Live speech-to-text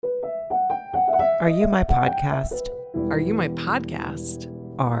Are you my podcast? Are you my podcast?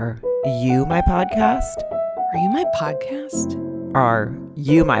 Are you my podcast? Are you my podcast? Are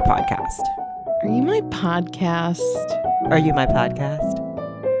you my podcast? Are you my podcast? Are you my podcast?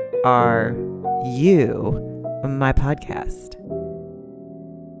 Are you my podcast?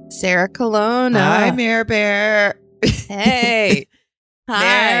 Sarah Colonna. Hi, Mare Bear. Hey. Hi.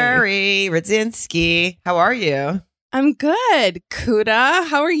 Mary Radzinski. How are you? I'm good. Kuda,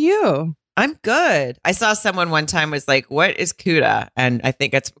 how are you? I'm good. I saw someone one time was like, what is CUDA? And I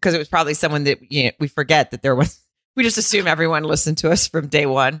think it's because it was probably someone that we forget that there was. We just assume everyone listened to us from day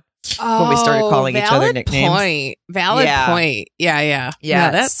one when we started calling each other nicknames. Valid point. Yeah.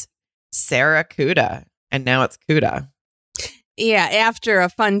 That's Sarah CUDA. And now it's CUDA. Yeah, after a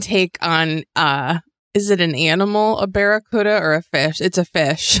fun take on, is it an animal, a barracuda, or a fish? It's a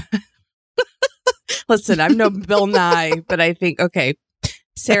fish. Listen, I'm no Bill Nye, but I think, okay,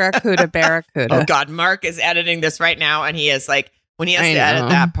 Sarah CUDA, barracuda. Oh, God. Mark is editing this right now. And he is like, when he has to edit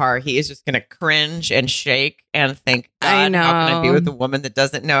that part, he is just going to cringe and shake and think, God, how can I be with a woman that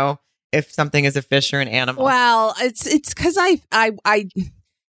doesn't know if something is a fish or an animal? Well, it's because I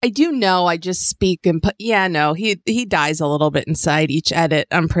do know. I just speak and put. Yeah, no, he dies a little bit inside each edit.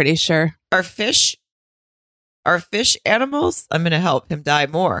 I'm pretty sure. Are fish animals? I'm going to help him die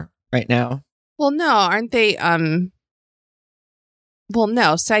more right now. Well, no, aren't they? Well,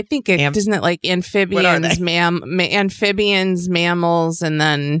 no. So I think isn't it like amphibians, amphibians, mammals, and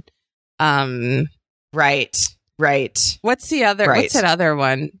then, Right. What's the other? Right. What's that other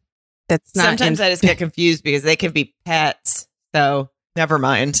one? That's not. Sometimes I just get confused because they can be pets. So never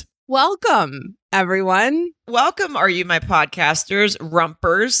mind. Welcome, everyone. Welcome. Are you my podcasters,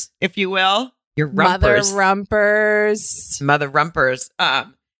 rumpers, if you will? You're rumpers. Mother rumpers.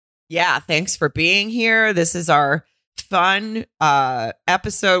 Yeah. Thanks for being here. This is our fun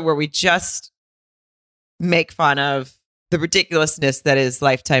episode where we just make fun of the ridiculousness that is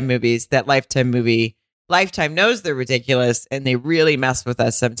Lifetime movies. That Lifetime knows they're ridiculous and they really mess with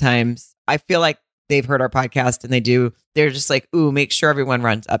us sometimes. I feel like they've heard our podcast and they're just like, ooh, make sure everyone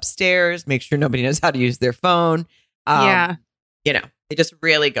runs upstairs, make sure nobody knows how to use their phone. They just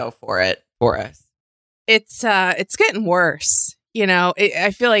really go for it for us. It's getting worse.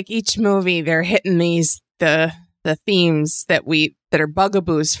 I feel like each movie they're hitting the themes that are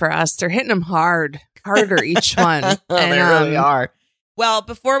bugaboos for us. They're hitting them harder each one. They really are. Well,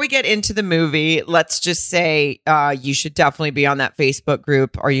 before we get into the movie, let's just say you should definitely be on that Facebook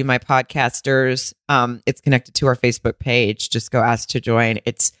group. Are you my podcasters? It's connected to our Facebook page. Just go ask to join.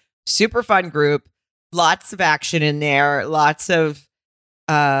 It's super fun group. Lots of action in there. Lots of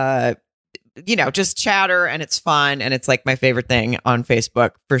just chatter, and it's fun, and it's like my favorite thing on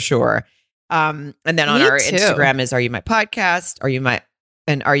Facebook for sure. And then on our Instagram is Are You My Podcast? Are you my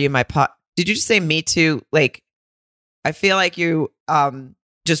Did you just say me too? Like, I feel like you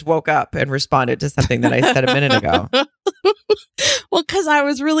just woke up and responded to something that I said a minute ago. Well, because I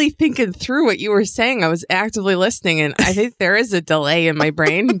was really thinking through what you were saying. I was actively listening, and I think there is a delay in my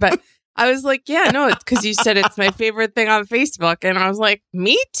brain, but I was like, yeah, no, it's because you said it's my favorite thing on Facebook. And I was like,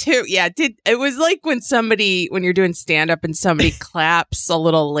 me too. Yeah, it was like when you're doing stand up and somebody claps a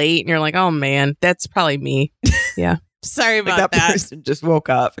little late and you're like, oh man, that's probably me. Yeah. Sorry about that. Person just woke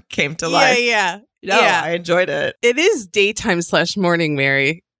up, came to life. Yeah. I enjoyed it. It is daytime/morning,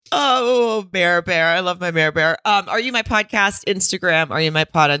 Mary. Oh, Mare Bear. I love my Mare Bear. Are You My Podcast? Instagram. Are You My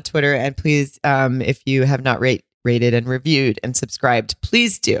Pod on Twitter? And please, if you have not rated and reviewed and subscribed,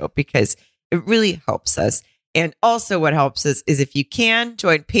 please do, because it really helps us. And also what helps us is if you can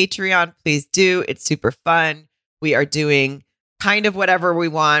join Patreon, please do. It's super fun. We are doing kind of whatever we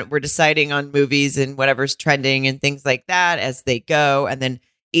want. We're deciding on movies and whatever's trending and things like that as they go. And then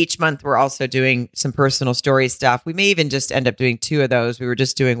each month we're also doing some personal story stuff. We may even just end up doing 2 of those. We were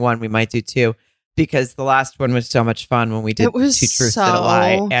just doing 1. We might do 2 because the last one was so much fun when we did 2 Truths and a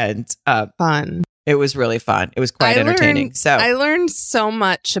Lie. And fun. It was really fun. It was quite entertaining. I learned so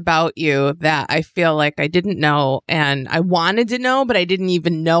much about you that I feel like I didn't know, and I wanted to know, but I didn't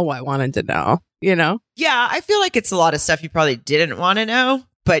even know I wanted to know, Yeah, I feel like it's a lot of stuff you probably didn't want to know,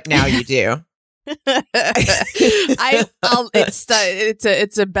 but now you do. It's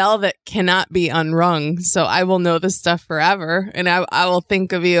a bell that cannot be unrung, so I will know this stuff forever, and I will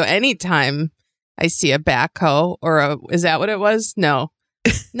think of you anytime I see a backhoe or is that what it was? No.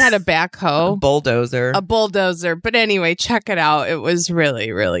 Not a backhoe. A bulldozer. But anyway, check it out. It was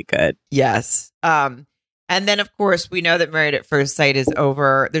really, really good. Yes. And then, of course, we know that Married at First Sight is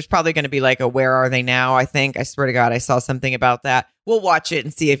over. There's probably going to be like a Where Are They Now? I think. I swear to God, I saw something about that. We'll watch it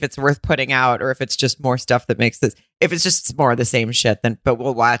and see if it's worth putting out or if it's just more stuff that makes this. If it's just more of the same shit, then but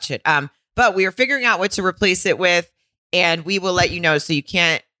we'll watch it. But we are figuring out what to replace it with, and we will let you know. So you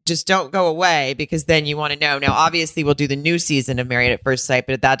can't just don't go away because then you want to know. Now, obviously, we'll do the new season of Married at First Sight,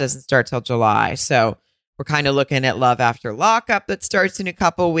 but that doesn't start till July. So we're kind of looking at Love After Lockup that starts in a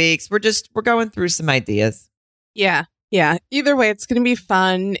couple weeks. We're going through some ideas. Yeah. Yeah. Either way, it's going to be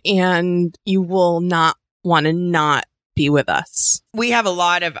fun, and you will not want to not be with us. We have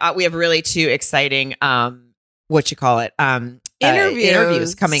we have really two exciting,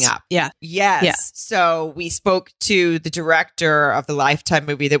 interviews coming up. Yeah. Yes. Yeah. So we spoke to the director of the Lifetime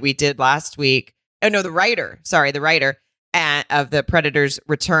movie that we did last week. Oh, no, the writer of The Predator's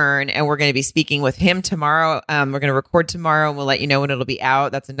Return. And we're going to be speaking with him tomorrow. We're going to record tomorrow, and we'll let you know when it'll be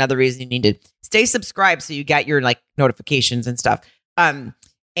out. That's another reason you need to stay subscribed so you get your notifications and stuff. And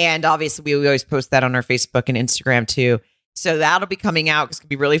obviously we always post that on our Facebook and Instagram too. So that'll be coming out. It's going to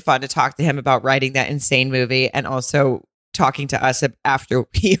be really fun to talk to him about writing that insane movie, and also talking to us after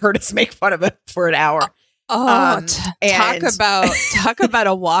he heard us make fun of it for an hour. Talk about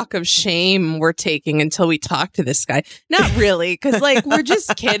a walk of shame we're taking until we talk to this guy. Not really, because we're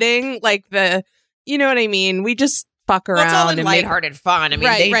just kidding. You know what I mean? We just fuck around. It's all in lighthearted fun. I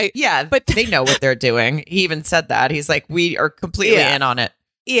mean, right. Yeah, but they know what they're doing. He even said that. He's like, we are completely in on it.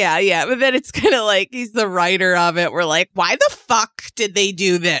 Yeah. But then it's kind of he's the writer of it. We're like, why the fuck did they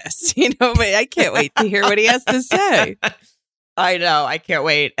do this? But I can't wait to hear what he has to say. I know. I can't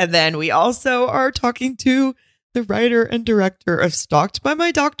wait. And then we also are talking to the writer and director of Stalked by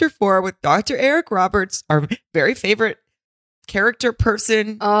My Doctor 4 with Dr. Eric Roberts, our very favorite character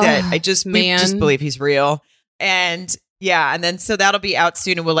person that we just believe he's real. And yeah, and then so that'll be out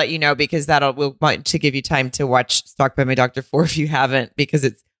soon, and we'll let you know, because we'll want to give you time to watch Stalked by My Doctor 4 if you haven't, because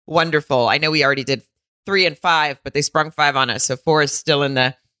it's wonderful. I know we already did 3 and 5, but they sprung 5 on us, so 4 is still in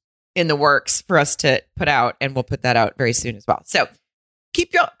the works for us to put out, and we'll put that out very soon as well. So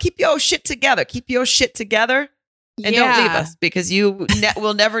keep your shit together. Keep your shit together, and don't leave us, because you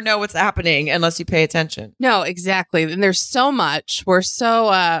will never know what's happening unless you pay attention. No, exactly. And there's so much. We're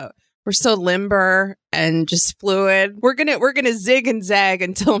so limber and just fluid. We're gonna zig and zag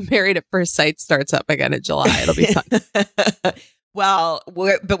until Married at First Sight starts up again in July. It'll be fun. Well,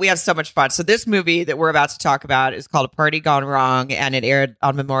 but we have so much fun. So this movie that we're about to talk about is called A Party Gone Wrong, and it aired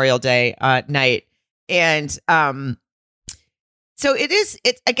on Memorial Day night. And so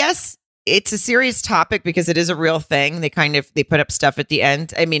I guess it's a serious topic because it is a real thing. They put up stuff at the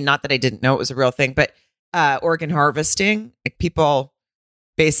end. I mean, not that I didn't know it was a real thing, but organ harvesting, people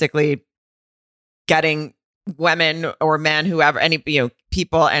basically getting women or men, whoever,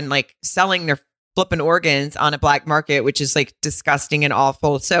 people, and selling their flipping organs on a black market, which is disgusting and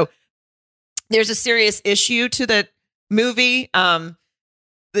awful. So there's a serious issue to the movie.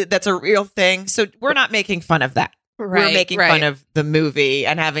 That's a real thing. So we're not making fun of that. Right, we're making fun of the movie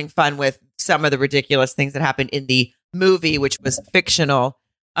and having fun with some of the ridiculous things that happened in the movie, which was fictional.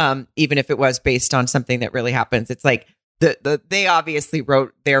 Even if it was based on something that really happens, it's they obviously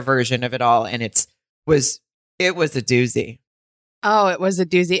wrote their version of it all, and it was a doozy. Oh, it was a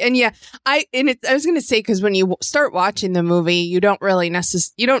doozy. And yeah, I was going to say, because when you start watching the movie, you don't really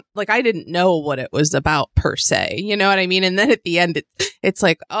I didn't know what it was about per se. You know what I mean? And then at the end, it's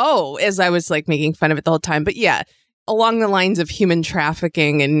as I was making fun of it the whole time. But yeah, along the lines of human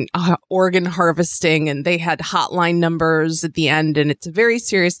trafficking and organ harvesting, and they had hotline numbers at the end, and it's a very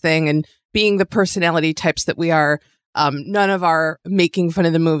serious thing. And being the personality types that we are, none of our making fun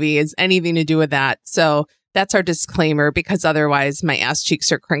of the movie is anything to do with that. So that's our disclaimer, because otherwise my ass cheeks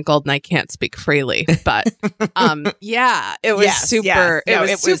are crinkled and I can't speak freely. But yeah, it was super. Yes. No,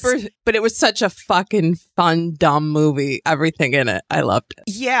 it was super, but it was such a fucking fun, dumb movie. Everything in it, I loved it.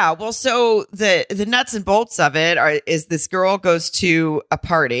 Yeah. Well, so the nuts and bolts of it is this girl goes to a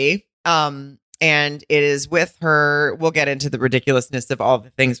party, and it is with her. We'll get into the ridiculousness of all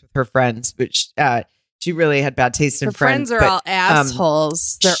the things with her friends, which she really had bad taste in her friends. Are all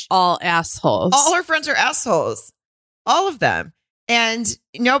assholes. They're all assholes. All her friends are assholes. All of them. And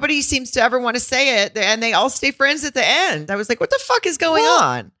nobody seems to ever want to say it. And they all stay friends at the end. I was like, what the fuck is going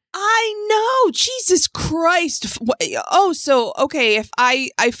on? I know. Jesus Christ. Oh, so, okay, if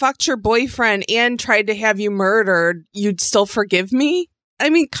I fucked your boyfriend and tried to have you murdered, you'd still forgive me? I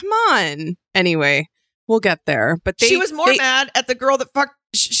mean, come on. Anyway, we'll get there. But she was more mad at the girl that fucked.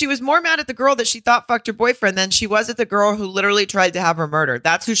 She was more mad at the girl that she thought fucked her boyfriend than she was at the girl who literally tried to have her murdered.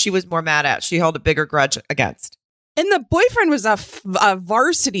 That's who she was more mad at. She held a bigger grudge against. And the boyfriend was a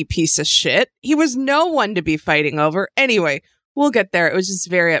varsity piece of shit. He was no one to be fighting over. Anyway, we'll get there. It was just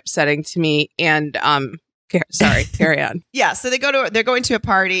very upsetting to me. And sorry, carry on. Yeah, so they're going to a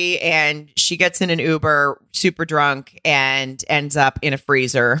party, and she gets in an Uber, super drunk, and ends up in a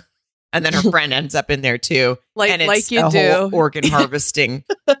freezer. And then her friend ends up in there too. And it's like you a do. whole organ harvesting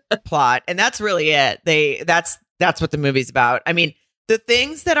plot. And that's really it. That's what the movie's about. I mean, the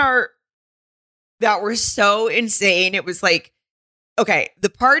things that were so insane. It was like, okay, the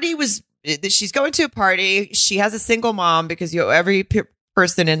party was, she's going to a party. She has a single mom because every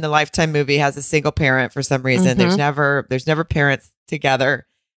person in the Lifetime movie has a single parent for some reason. Mm-hmm. There's never parents together.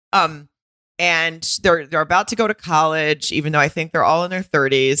 And they're about to go to college, even though I think they're all in their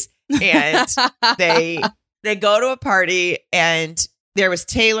 30s. And they go to a party, and there was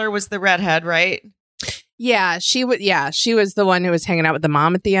Taylor was the redhead, right? Yeah, she was the one who was hanging out with the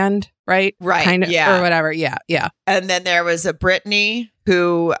mom at the end, right? Right. Kind of, yeah. or whatever. Yeah. Yeah. And then there was a Brittany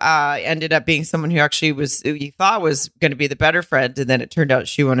who ended up being someone who actually who you thought was going to be the better friend. And then it turned out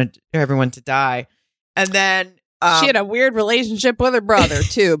she wanted everyone to die. And then she had a weird relationship with her brother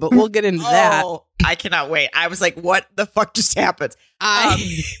too, but we'll get into that. I cannot wait. I was like, what the fuck just happened? I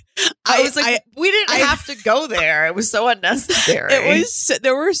was like, we didn't have to go there. It was so unnecessary.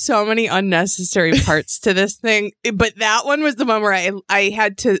 There were so many unnecessary parts to this thing, but that one was the one where I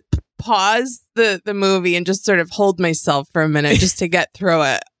had to pause the movie and just sort of hold myself for a minute just to get through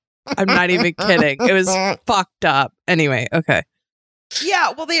it. I'm not even kidding. It was fucked up. Anyway, okay.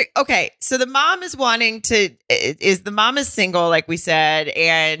 Yeah, well, so the mom is the mom is single, like we said,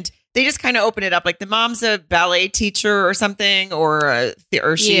 and they just kind of open it up like the mom's a ballet teacher or something, or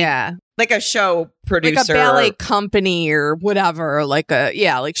she, like a show producer, like a ballet company or whatever, like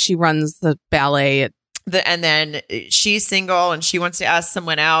she runs the ballet. And then she's single and she wants to ask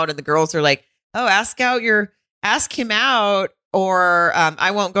someone out, and the girls are like, "Oh, ask him out, or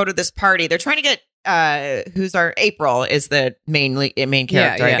I won't go to this party." They're trying to get. April is the main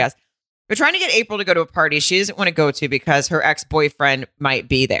character, I guess. We're trying to get April to go to a party she doesn't want to go to because her ex-boyfriend might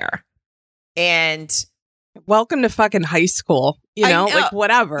be there. And welcome to fucking high school, like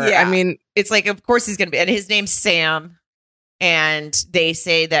whatever. Yeah. I mean, it's like, of course he's going to be, and his name's Sam. And they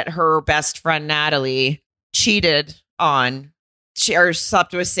say that her best friend, Natalie, cheated or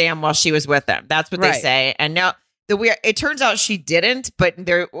slept with Sam while she was with him. That's what they say. And now, it turns out she didn't, but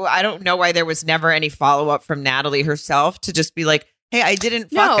I don't know why there was never any follow-up from Natalie herself to just be like, hey, I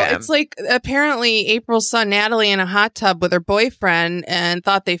didn't fuck him. It's like apparently April saw Natalie in a hot tub with her boyfriend and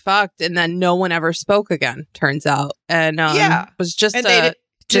thought they fucked, and then no one ever spoke again, turns out. And was just they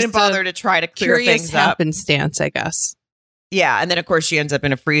didn't bother to try to clear things up. Happenstance, I guess. Yeah, and then of course she ends up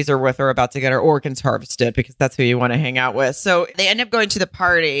in a freezer with her about to get her organs harvested because that's who you want to hang out with. So they end up going to the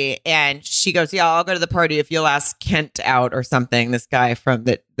party, and she goes, "Yeah, I'll go to the party if you'll ask Kent out or something." This guy from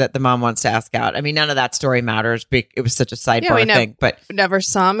that the mom wants to ask out. I mean, none of that story matters. It was such a sidebar thing, but never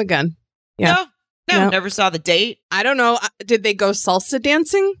saw him again. Yeah. No, never saw the date. I don't know. Did they go salsa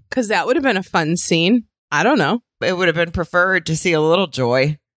dancing? Because that would have been a fun scene. I don't know. It would have been preferred to see a little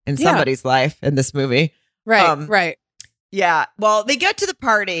joy in somebody's life in this movie. Right. Right. Yeah. Well, they get to the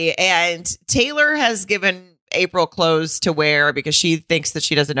party, and Taylor has given April clothes to wear because she thinks that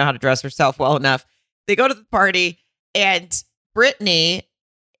she doesn't know how to dress herself well enough. They go to the party, and Brittany,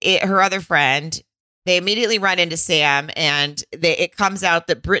 her other friend, they immediately run into Sam, and it comes out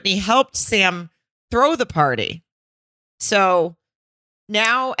that Brittany helped Sam throw the party. So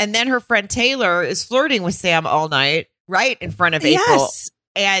now, and then her friend Taylor is flirting with Sam all night, right in front of April.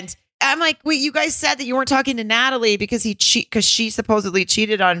 And I'm like, wait, you guys said that you weren't talking to Natalie because she supposedly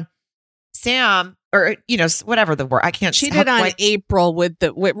cheated on Sam, or whatever the word. I can't cheated on April with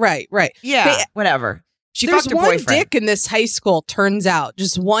right. Yeah, whatever. There's one dick in this high school. Turns out,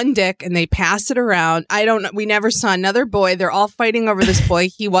 just one dick, and they pass it around. I don't know. We never saw another boy. They're all fighting over this boy.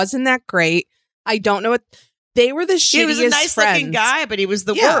 He wasn't that great. I don't know what they were. The shittiest. He was a nice looking guy, but he was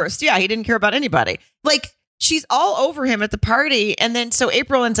the worst. Yeah, he didn't care about anybody. Like. She's all over him at the party. And then so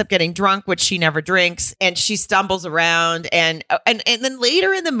April ends up getting drunk, which she never drinks. And she stumbles around. And then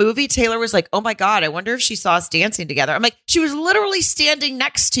later in the movie, Taylor was like, "Oh my God, I wonder if she saw us dancing together." I'm like, she was literally standing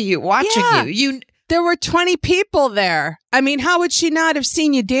next to you, watching you. There were 20 people there. I mean, how would she not have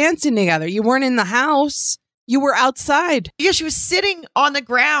seen you dancing together? You weren't in the house. You were outside. Yeah, she was sitting on the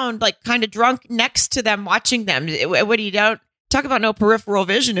ground, like kind of drunk next to them, watching them. What do you don't talk about? No peripheral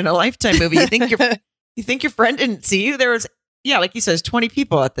vision in a Lifetime movie. You think your friend didn't see you? There was, like you said, 20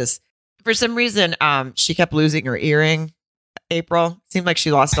 people at this. For some reason, she kept losing her earring. April seemed like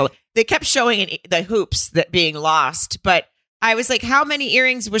she lost they kept showing the hoops that being lost, but I was like, how many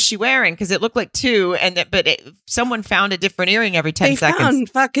earrings was she wearing? Because it looked like 2, someone found a different earring every 10 seconds. They found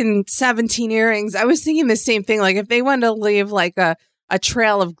fucking 17 earrings. I was thinking the same thing. Like if they wanted to leave like a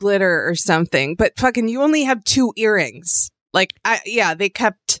trail of glitter or something, but fucking you only have 2 earrings. Like they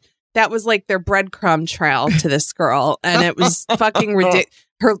kept. That was like their breadcrumb trail to this girl. And it was fucking ridiculous.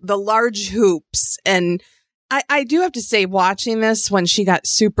 the large hoops. And I do have to say, watching this when she got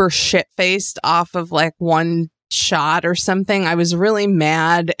super shit-faced off of like one shot or something, I was really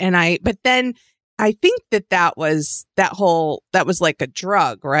mad. But then I think that was like a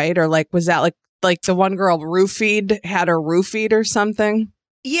drug, right? Or like, was that like the one girl had her roofied or something?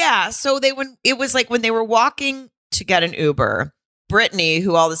 Yeah. So it was like when they were walking to get an Uber, Brittany,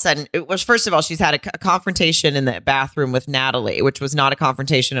 who all of a sudden, it was, first of all, she's had a confrontation in the bathroom with Natalie, which was not a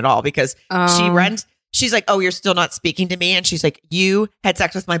confrontation at all, because she's like, oh, you're still not speaking to me. And she's like, you had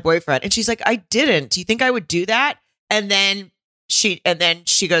sex with my boyfriend. And she's like, I didn't. Do you think I would do that? And then she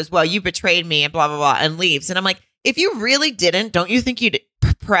goes, well, you betrayed me and blah, blah, blah, and leaves. And I'm like, if you really didn't, don't you think you'd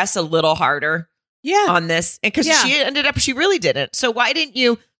press a little harder on this? And because she really didn't. So why didn't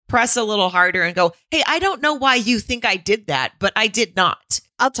you press a little harder and go, hey, I don't know why you think I did that, but I did not.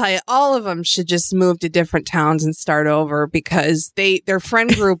 I'll tell you, all of them should just move to different towns and start over, because their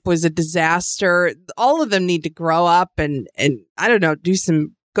friend group was a disaster. All of them need to grow up and I don't know,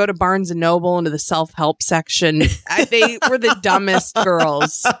 go to Barnes and Noble into the self-help section. They were the dumbest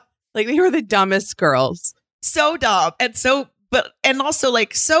girls. Like, they were the dumbest girls. So dumb. And also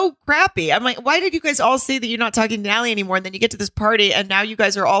like so crappy. I'm like, why did you guys all say that you're not talking to Natalie anymore? And then you get to this party and now you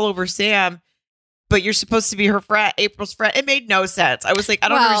guys are all over Sam, but you're supposed to be her friend, April's friend. It made no sense. I was like, I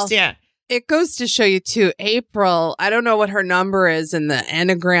don't understand. It goes to show you too, April, I don't know what her number is in the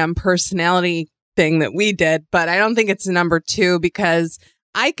Enneagram personality thing that we did, but I don't think it's number 2, because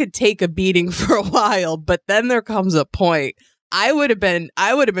I could take a beating for a while, but then there comes a point. I would have been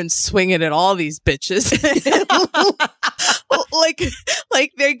swinging at all these bitches.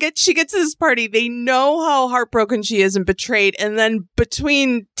 She gets to this party. They know how heartbroken she is and betrayed. And then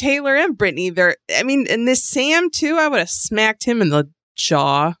between Taylor and Brittany, and this Sam too, I would have smacked him in the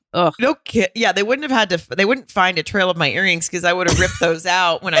jaw. Ugh. No kid. Yeah, they wouldn't find a trail of my earrings, because I would have ripped those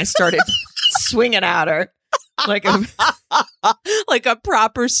out when I started swinging at her. Like a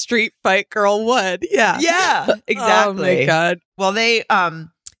proper street fight girl would. Yeah, exactly. Oh my God. Well,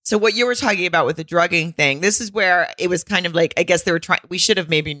 so what you were talking about with the drugging thing, this is where it was kind of like, I guess we should have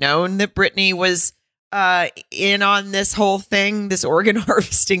maybe known that Brittany was in on this whole thing, this organ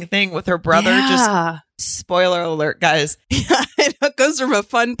harvesting thing with her brother. Yeah. Just spoiler alert, guys. Yeah, it goes from a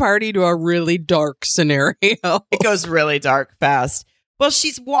fun party to a really dark scenario. It goes really dark fast. Well,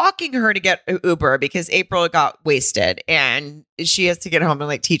 she's walking her to get Uber because April got wasted and she has to get home and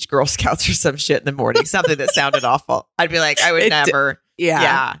like teach Girl Scouts or some shit in the morning. Something that sounded awful. I'd be like, I would never.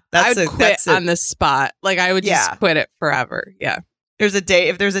 Yeah. I would quit on the spot. Like, I would just quit it forever. Yeah.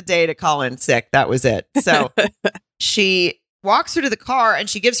 If there's a day to call in sick, that was it. So she walks her to the car and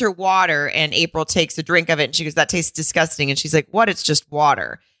she gives her water, and April takes a drink of it and she goes, that tastes disgusting. And she's like, what? It's just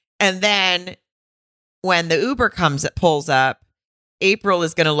water. And then when the Uber pulls up, April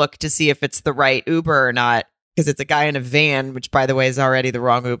is going to look to see if it's the right Uber or not, because it's a guy in a van, which, by the way, is already the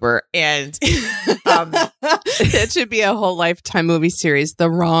wrong Uber. And that should be a whole Lifetime movie series, The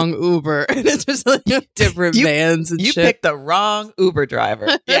Wrong Uber. And it's just like different vans and shit. You picked the wrong Uber driver.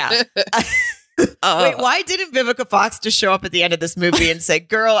 Yeah. Wait, why didn't Vivica Fox just show up at the end of this movie and say,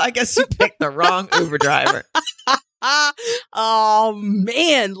 girl, I guess you picked the wrong Uber driver? Oh,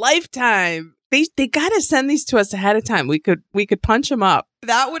 man. Lifetime. They got to send these to us ahead of time. We could punch them up.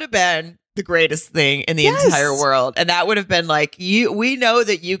 That would have been the greatest thing in the entire world. And that would have been like, we know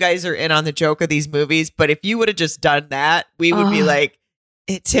that you guys are in on the joke of these movies, but if you would have just done that, we would be like,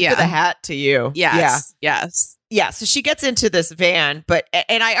 tip of the hat to you. Yes. Yeah. So she gets into this van,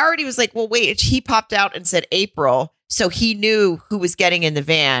 and I already was like, well, wait, he popped out and said April. So he knew who was getting in the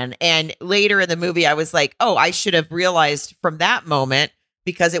van. And later in the movie, I was like, oh, I should have realized from that moment,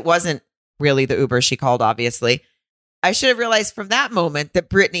 because it wasn't really the Uber she called, obviously. I should have realized from that moment that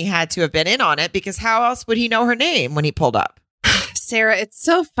Brittany had to have been in on it, because how else would he know her name when he pulled up? Sarah, it's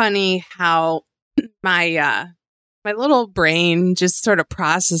so funny how my little brain just sort of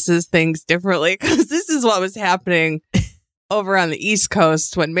processes things differently, because this is what was happening over on the East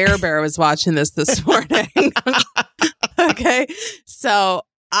Coast when Mare Bear was watching this morning. Okay. So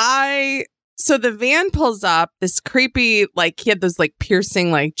the van pulls up, this creepy, like, he had those like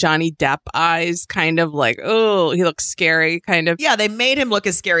piercing, like Johnny Depp eyes, kind of like, oh, he looks scary, kind of. Yeah, they made him look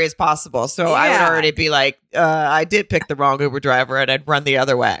as scary as possible. So I would already be like, I did pick the wrong Uber driver, and I'd run the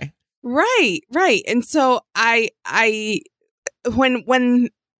other way. Right. And so when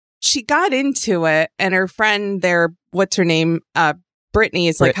she got into it and her friend there, what's her name? Brittany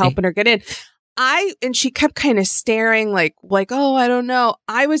is like helping her get in. And she kept kind of staring like, oh, I don't know.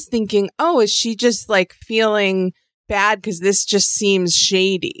 I was thinking, oh, is she just like feeling bad because this just seems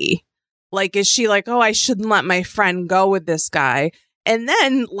shady? Like, is she like, oh, I shouldn't let my friend go with this guy? And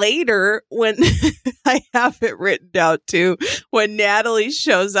then later, when I have it written down too, when Natalie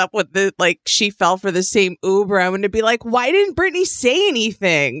shows up with the, like, she fell for the same Uber, I'm going to be like, why didn't Brittany say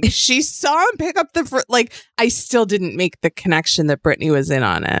anything? She saw him pick up like, I still didn't make the connection that Brittany was in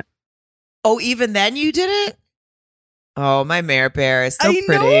on it. Oh, even then you didn't? Oh, my Mare Bear is so I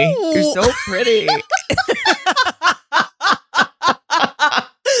pretty. know. You're so pretty.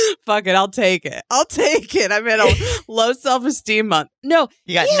 Fuck it, I'll take it. I'm in a low self-esteem month. No,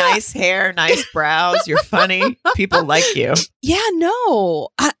 You got nice hair, nice brows. You're funny. People like you. yeah, no.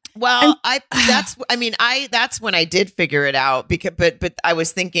 Well, that's when I did figure it out because, but I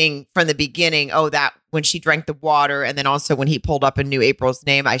was thinking from the beginning, that when she drank the water and then also when he pulled up and knew April's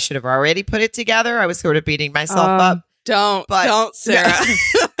name, I should have already put it together. I was sort of beating myself up. Don't, Sarah.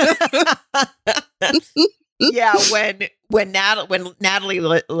 Yeah, when Natalie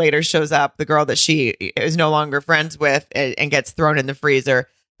later shows up, the girl that she is no longer friends with and gets thrown in the freezer,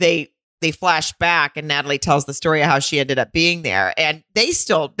 they flash back and Natalie tells the story of how she ended up being there. And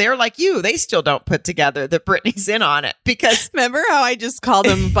they're like you, they still don't put together that Brittany's in on it because remember how I just called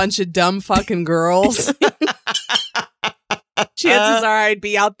them a bunch of dumb fucking girls? Chances are I'd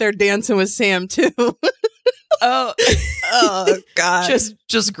be out there dancing with Sam too. oh God.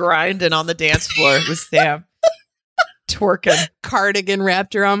 Just grinding on the dance floor with Sam. Twerking. Cardigan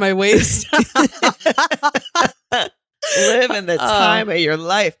wrapped around my waist. Living the time of your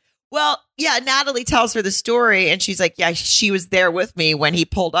life. Well, yeah, Natalie tells her the story and she's like, yeah, she was there with me when he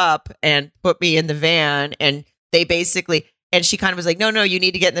pulled up and put me in the van. And they basically, and she kind of was like, no, you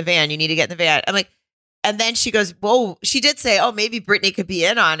need to get in the van. You need to get in the van. I'm like, and then she goes, whoa, she did say, maybe Brittany could be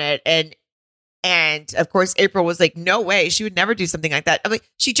in on it. And of course, April was like, no way. She would never do something like that. I'm like,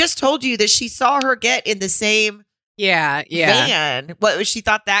 she just told you that she saw her get in the same van. What, she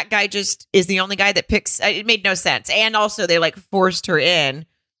thought that guy just is the only guy that picks. It made no sense. And also they like forced her in.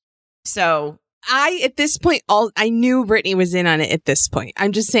 So at this point, I knew Brittany was in on it at this point.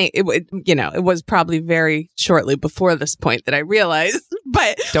 I'm just saying it was probably very shortly before this point that I realized,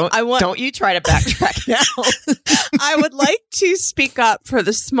 but don't you try to backtrack now. I would like to speak up for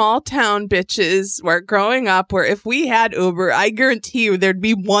the small town bitches where growing up, where if we had Uber, I guarantee you there'd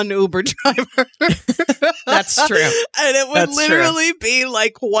be one Uber driver. That's true. And it would literally be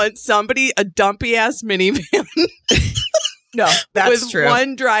like a dumpy ass minivan. No, that's with true.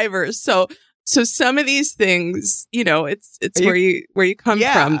 One driver. So some of these things, it's where you come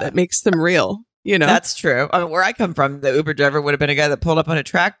from that makes them real. That's true. I mean, where I come from, the Uber driver would have been a guy that pulled up on a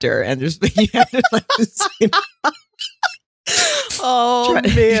tractor and just man,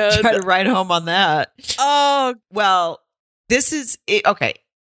 try to ride home on that. Oh well, this is it. Okay.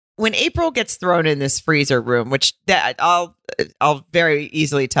 When April gets thrown in this freezer room, which that I'll very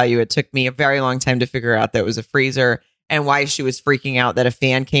easily tell you, it took me a very long time to figure out that it was a freezer. And why she was freaking out that a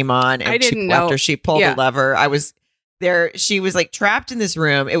fan came on and after she pulled the lever. I was there. She was like trapped in this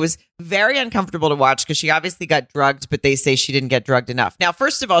room. It was very uncomfortable to watch because she obviously got drugged, but they say she didn't get drugged enough. Now,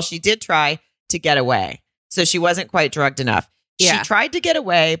 first of all, she did try to get away. So she wasn't quite drugged enough. Yeah. She tried to get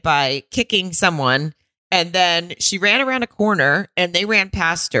away by kicking someone and then she ran around a corner and they ran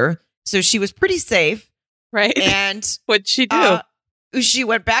past her. So she was pretty safe. Right. And what'd she do? She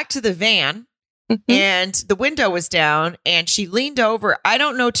went back to the van. And the window was down and she leaned over. I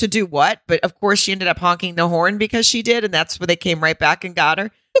don't know to do what, but of course she ended up honking the horn because she did. And that's where they came right back and got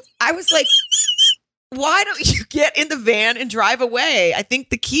her. I was like, why don't you get in the van and drive away? I think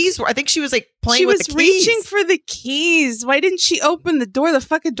she was like playing with the keys. She was reaching for the keys. Why didn't she open the door? The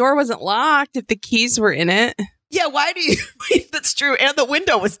fucking door wasn't locked if the keys were in it. Yeah, why do you? That's true. And the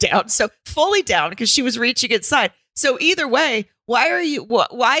window was down. So fully down because she was reaching inside. So either way, why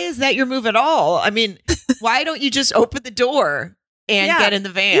is that your move at all? I mean, why don't you just open the door and get in the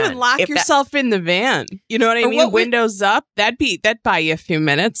van? You would lock yourself in the van. You know what I mean? Windows up. That'd buy you a few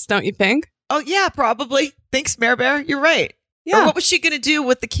minutes, don't you think? Oh, yeah, probably. Thanks, Mare Bear. You're right. Yeah. Or what was she going to do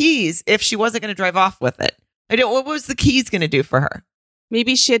with the keys if she wasn't going to drive off with it? What was the keys going to do for her?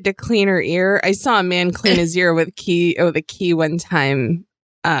 Maybe she had to clean her ear. I saw a man clean his ear with a key one time.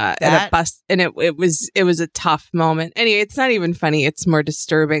 At a bus, and it was a tough moment. Anyway, it's not even funny. It's more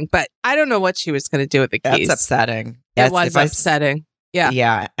disturbing. But I don't know what she was going to do with the keys. That's upsetting. It was upsetting.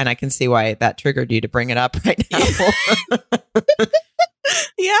 Yeah, and I can see why that triggered you to bring it up right now.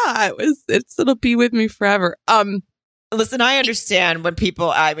 Yeah, it'll be with me forever. Listen, I understand when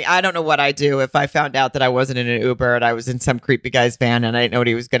people. I mean, I don't know what I do if I found out that I wasn't in an Uber and I was in some creepy guy's van and I didn't know what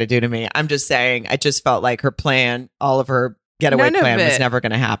he was going to do to me. I'm just saying. I just felt like her plan, all of her getaway plan was never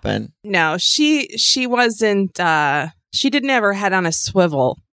going to happen. No, she wasn't. She didn't have her head on a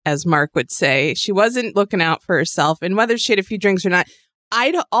swivel as Mark would say. She wasn't looking out for herself, and whether she had a few drinks or not,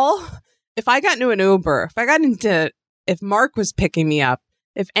 if I got into an Uber, if Mark was picking me up,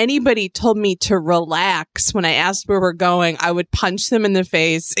 if anybody told me to relax when I asked where we're going, I would punch them in the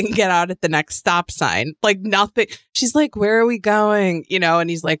face and get out at the next stop sign. Like nothing. She's like, "Where are we going?" And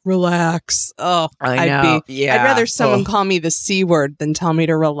he's like, "Relax." Oh, I know. I'd rather someone call me the C word than tell me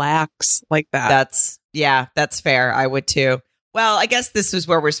to relax like that. That's fair. I would too. Well, I guess this was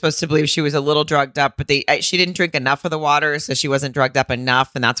where we're supposed to believe she was a little drugged up, but she didn't drink enough of the water, so she wasn't drugged up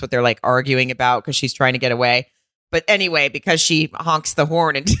enough, and that's what they're like arguing about because she's trying to get away. But anyway, because she honks the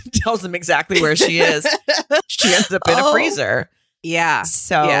horn and tells them exactly where she is, she ends up in a freezer. Yeah.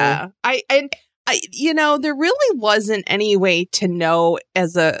 So yeah, I there really wasn't any way to know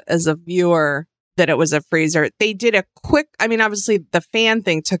as a viewer that it was a freezer. They did a quick. I mean, obviously the fan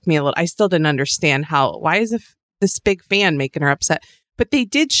thing took me a little. I still didn't understand why is this big fan making her upset. But they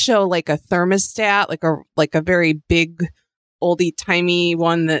did show like a thermostat, like a very big, oldie timey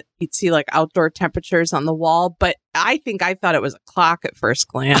one that you'd see like outdoor temperatures on the wall. But I thought it was a clock at first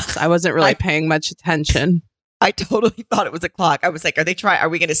glance. I wasn't really paying much attention. I totally thought it was a clock. I was like, are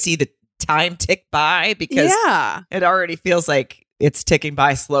we going to see the time tick by? Because it already feels like it's ticking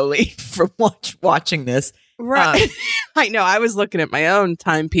by slowly from watching this. Right. I know. I was looking at my own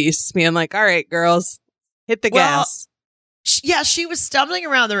timepiece, being like, all right, girls, hit the gas. Yeah, she was stumbling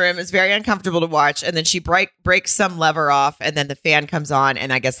around the room. It's very uncomfortable to watch. And then she breaks some lever off, and then the fan comes on.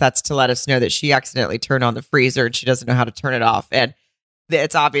 And I guess that's to let us know that she accidentally turned on the freezer and she doesn't know how to turn it off. And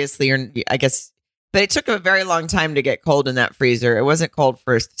it's obviously, I guess, but it took a very long time to get cold in that freezer. It wasn't cold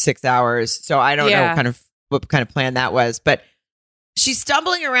for 6 hours. So I don't know what kind of plan that was. But she's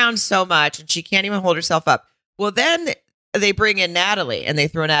stumbling around so much and she can't even hold herself up. Well, then they bring in Natalie and they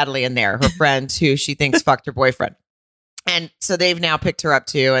throw Natalie in there, her friend who she thinks fucked her boyfriend. And so they've now picked her up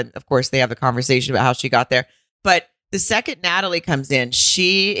too. And of course, they have a conversation about how she got there. But the second Natalie comes in,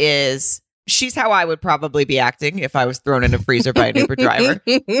 she's how I would probably be acting if I was thrown in a freezer by an Uber driver.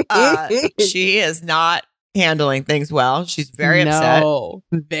 She is not handling things well. She's very upset.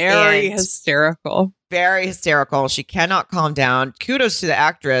 Very hysterical. Very hysterical. She cannot calm down. Kudos to the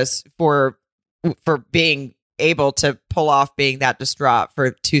actress for being able to pull off being that distraught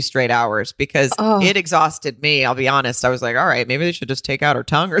for 2 straight hours because it exhausted me. I'll be honest. I was like, all right, maybe they should just take out her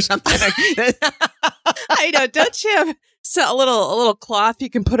tongue or something. I know. Don't you have a little cloth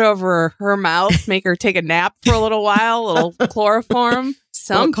you can put over her mouth, make her take a nap for a little while, a little chloroform,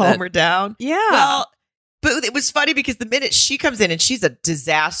 something. Calm her down. Yeah. Well, but it was funny because the minute she comes in and she's a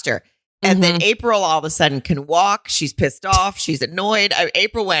disaster. And then April all of a sudden can walk. She's pissed off. She's annoyed.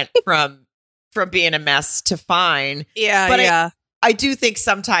 April went from being a mess to fine. Yeah, but I do think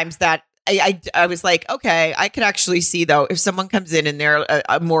sometimes that I was like, okay, I could actually see though, if someone comes in and they're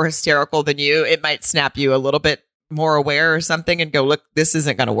more hysterical than you, it might snap you a little bit more aware or something and go, look, this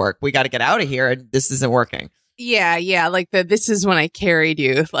isn't going to work. We got to get out of here and this isn't working. Yeah. Like this is when I carried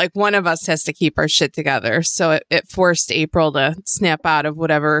you. Like one of us has to keep our shit together. So it forced April to snap out of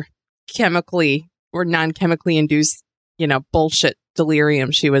whatever chemically or non-chemically induced, bullshit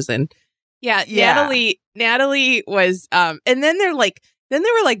delirium she was in. Yeah. Natalie was, and then they were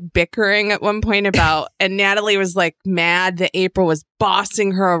like bickering at one point about, and Natalie was like mad that April was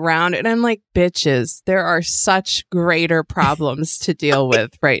bossing her around. And I'm like, bitches, there are such greater problems to deal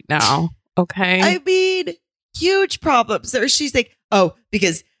with right now. Okay. I mean, huge problems. So she's like, oh,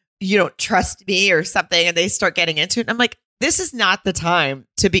 because you don't trust me or something. And they start getting into it. And I'm like, this is not the time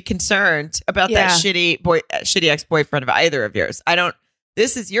to be concerned about that shitty ex-boyfriend of either of yours.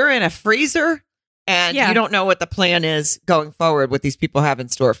 You're in a freezer and you don't know what the plan is going forward, what these people have in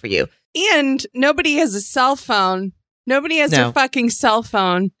store for you. And nobody has a cell phone. Nobody has a fucking cell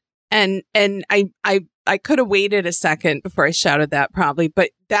phone. And I could have waited a second before I shouted that probably, but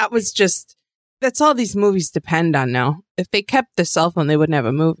that's all these movies depend on now. If they kept the cell phone, they wouldn't have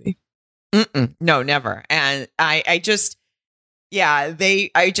a movie. No, never. And I just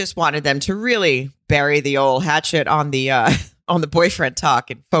wanted them to really bury the old hatchet on the boyfriend talk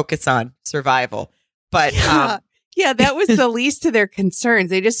and focus on survival. But that was the least of their concerns.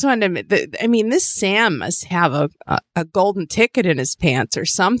 They just wanted this Sam must have a golden ticket in his pants or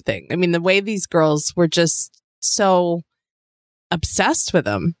something. I mean, the way these girls were just so obsessed with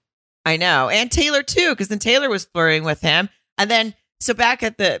him. I know. And Taylor too, because then Taylor was flirting with him. And then so back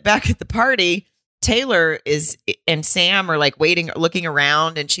at the party, Taylor and Sam are like looking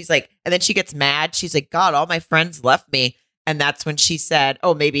around, and she's like, and then she gets mad. She's like, God, all my friends left me. And that's when she said,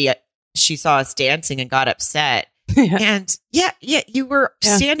 oh, maybe she saw us dancing and got upset. And you were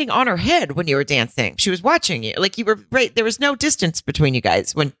standing on her head when you were dancing. She was watching you. Like you were right. There was no distance between you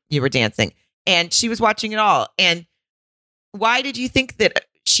guys when you were dancing. And she was watching it all. And why did you think that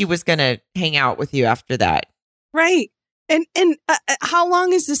she was going to hang out with you after that? Right. And how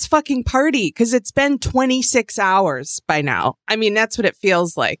long is this fucking party? Because it's been 26 hours by now. I mean, that's what it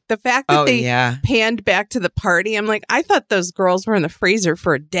feels like. The fact that they panned back to the party, I'm like, I thought those girls were in the freezer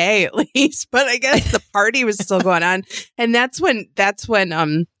for a day at least, but I guess the party was still going on. And that's when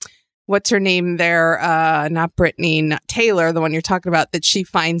what's her name there? Not Brittany, not Taylor, the one you're talking about, that she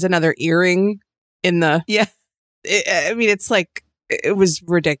finds another earring in the. Yeah. I mean, it's like, it was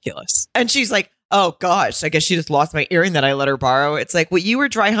ridiculous. And she's like, oh gosh, I guess she just lost my earring that I let her borrow. It's like, well, you were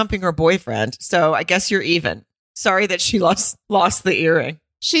dry humping her boyfriend, so I guess you're even. Sorry that she lost the earring.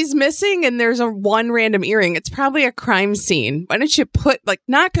 She's missing and there's one random earring. It's probably a crime scene. Why don't you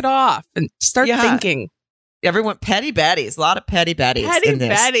knock it off and start thinking? Everyone, petty baddies, a lot of petty baddies. Petty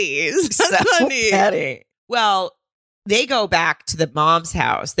baddies. So petty. Well, they go back to the mom's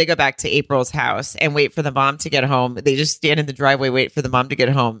house. They go back to April's house and wait for the mom to get home. They just stand in the driveway, wait for the mom to get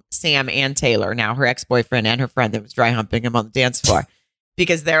home. Sam and Taylor, now her ex-boyfriend and her friend that was dry humping him on the dance floor.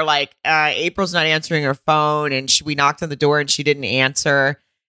 Because they're like, April's not answering her phone. And we knocked on the door and she didn't answer.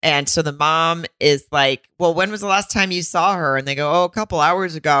 And so the mom is like, well, when was the last time you saw her? And they go, oh, a couple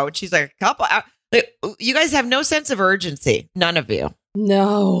hours ago. And she's like, a couple hours? Like, you guys have no sense of urgency. None of you.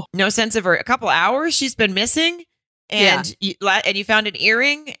 No sense of a couple hours she's been missing. And you found an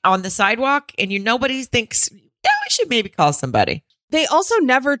earring on the sidewalk, and nobody thinks, we should maybe call somebody. They also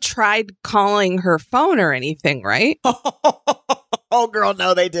never tried calling her phone or anything, right? Oh, girl,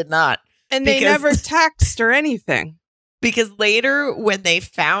 no, they did not. And they never text or anything. Because later, when they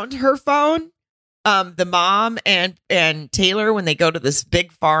found her phone, the mom and Taylor, when they go to this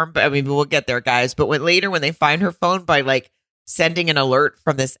big farm, I mean, we'll get there, guys. But when they find her phone by sending an alert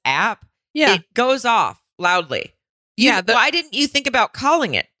from this app, it goes off loudly. Why didn't you think about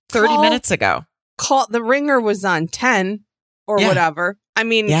calling it 30 minutes ago? The ringer was on 10 or whatever. I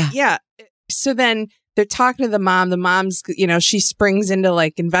mean, So then they're talking to the mom. The mom's, she springs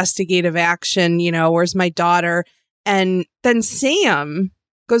into investigative action. Where's my daughter? And then Sam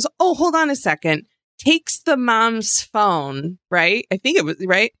goes, oh, hold on a second. Takes the mom's phone, right? I think it was,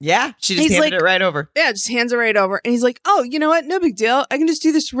 right? Yeah, she just handed it right over. Yeah, just hands it right over. And he's like, oh, you know what? No big deal. I can just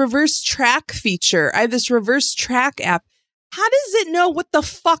do this reverse track feature. I have this reverse track app. How does it know what the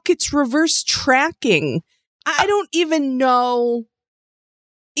fuck it's reverse tracking? I don't even know.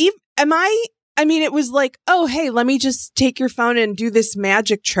 It was like, oh, hey, let me just take your phone and do this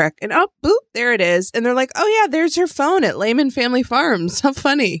magic trick. And boop, there it is. And they're like, oh, yeah, there's her phone at Lehman Family Farms. How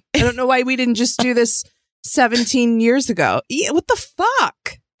funny. I don't know why we didn't just do this 17 years ago. Yeah, what the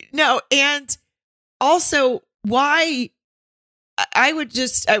fuck? No, and also, why? I would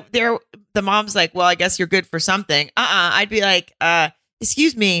just, the mom's like, well, I guess you're good for something. I'd be like,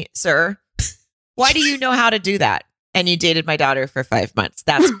 excuse me, sir. Why do you know how to do that? And you dated my daughter for 5 months.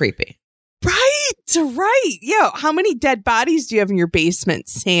 That's creepy. Right. Yeah. How many dead bodies do you have in your basement,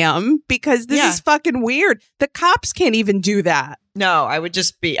 Sam? Because this is fucking weird. The cops can't even do that. No,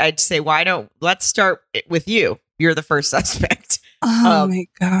 I'd say, let's start with you. You're the first suspect. Oh my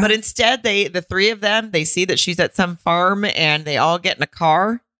God. But instead, the three of them, they see that she's at some farm and they all get in a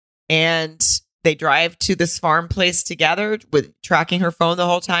car and they drive to this farm place together with tracking her phone the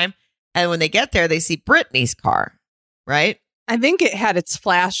whole time. And when they get there, they see Brittany's car, right? I think it had its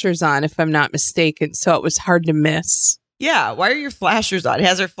flashers on, if I'm not mistaken, so it was hard to miss. Yeah, why are your flashers on? It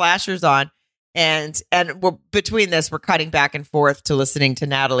has her flashers on, and between this, we're cutting back and forth to listening to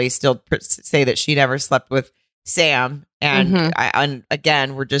Natalie still say that she never slept with Sam, and and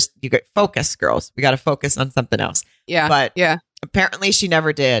again, you get focus, girls. We got to focus on something else. Yeah, but apparently she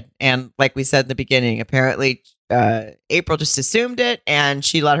never did, and like we said in the beginning, apparently April just assumed it, and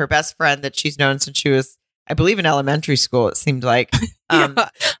she let her best friend that she's known since she was, I believe, in elementary school, it seemed like.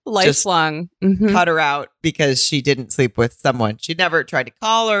 Lifelong. Cut her out because she didn't sleep with someone. She never tried to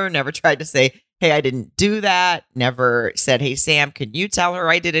call her, never tried to say, hey, I didn't do that. Never said, hey, Sam, can you tell her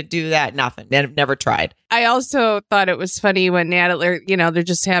I didn't do that? Nothing. Never tried. I also thought it was funny when Natalie, they're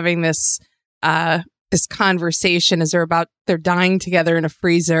just having this conversation as they're dying together in a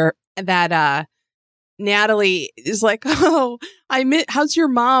freezer, that Natalie is like, oh, how's your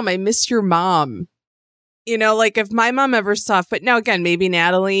mom? I miss your mom. If my mom ever saw fit, now again, maybe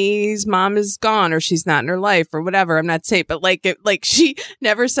Natalie's mom is gone or she's not in her life or whatever. I'm not saying, but she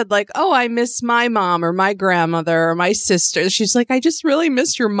never said oh, I miss my mom or my grandmother or my sister. She's like, I just really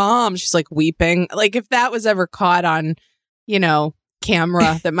miss your mom. She's weeping. If that was ever caught on,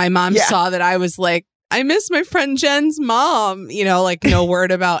 camera that my mom saw that I was I miss my friend Jen's mom. Like no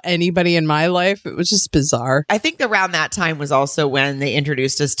word about anybody in my life. It was just bizarre. I think around that time was also when they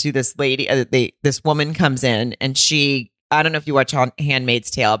introduced us to this lady. This woman comes in and I don't know if you watch on Handmaid's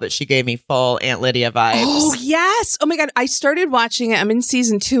Tale, but she gave me full Aunt Lydia vibes. Oh, yes. Oh, my God. I started watching it. I'm in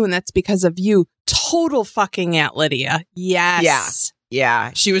season 2, and that's because of you. Total fucking Aunt Lydia. Yes.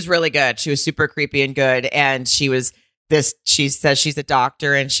 Yeah. She was really good. She was super creepy and good. And she says she's a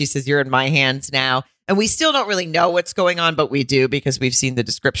doctor, and she says, you're in my hands now. And we still don't really know what's going on, but we do because we've seen the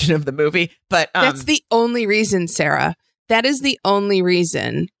description of the movie. But that's the only reason, Sarah. That is the only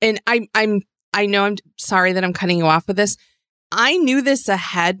reason. And I know I'm sorry that I'm cutting you off with this. I knew this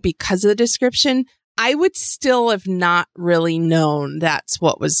ahead because of the description. I would still have not really known that's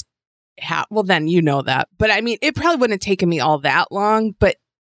what was well, then you know that. But I mean, it probably wouldn't have taken me all that long. But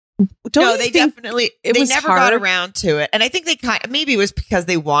they never got around to it. And I think maybe it was because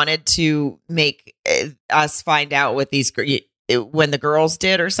they wanted to make us find out what these when the girls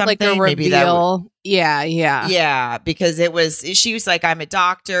did or something. Like a reveal. Maybe that yeah, because she was like, I'm a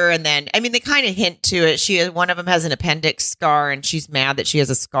doctor, and then they kind of hint to it. One of them has an appendix scar, and she's mad that she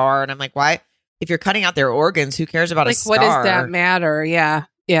has a scar, and I'm like, why? If you're cutting out their organs, who cares about a scar? What does that matter? Yeah,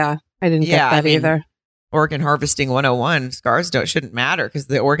 I didn't get that either. Organ harvesting 101, scars shouldn't matter because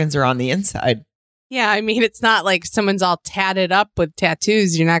the organs are on the inside. Yeah, it's not like someone's all tatted up with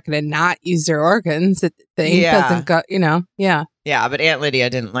tattoos. You're not going to not use their organs. The ink doesn't go, yeah. Yeah, but Aunt Lydia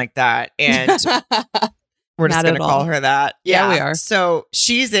didn't like that. And we're just going to call her that. Yeah, we are. So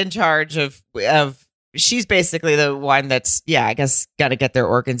she's in charge of she's basically the one that's, I guess, got to get their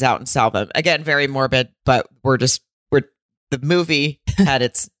organs out and sell them. Again, very morbid, but the movie had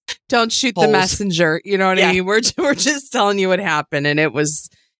its don't shoot the messenger. You know what I mean? We're just telling you what happened. And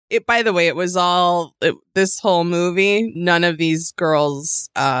by the way, it was this whole movie. None of these girls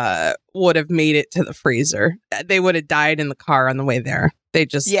would have made it to the freezer. They would have died in the car on the way there. They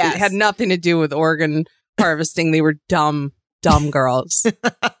just it had nothing to do with organ harvesting. They were dumb girls.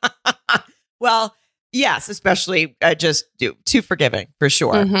 Well, yes, especially just too forgiving for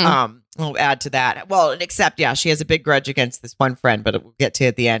sure. Mm-hmm. We'll add to that. Well, except, she has a big grudge against this one friend, but we'll get to it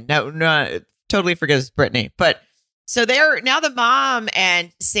at the end. No, totally forgives Brittany. But so now the mom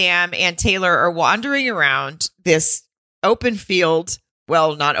and Sam and Taylor are wandering around this open field.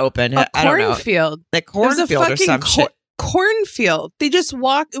 Well, not open. I don't know. Cornfield. Like cornfield or some shit. Cornfield. They just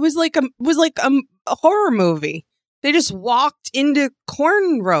walked. It was like a horror movie. They just walked into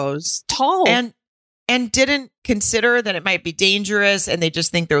corn rows, tall. And didn't consider that it might be dangerous, and they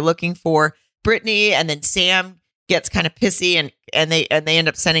just think they're looking for Brittany, and then Sam gets kind of pissy, and they end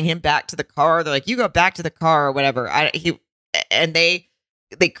up sending him back to the car. They're like, "You go back to the car or whatever."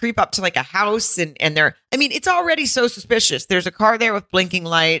 They creep up to like a house, and they're. It's already so suspicious. There's a car there with blinking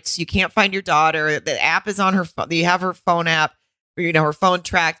lights. You can't find your daughter. The app is on her phone. You have her phone app, or, her phone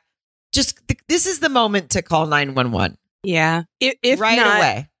tracked. This is the moment to call 911. Yeah. If right not,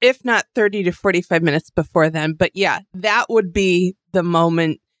 away. If not 30 to 45 minutes before then. But yeah, that would be the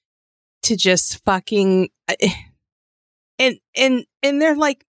moment to just fucking and they're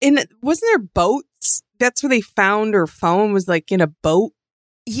like wasn't there boats? That's where they found her phone, was like in a boat.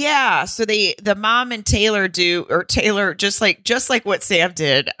 Yeah. So the mom and Taylor Taylor just like what Sam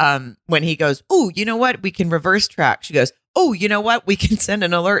did when he goes, "Oh, you know what? We can reverse track." She goes, "Oh, you know what? We can send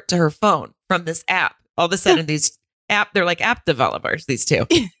an alert to her phone from this app." All of a sudden they're like app developers, these two.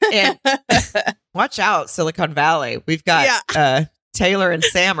 And watch out, Silicon Valley. We've got Taylor and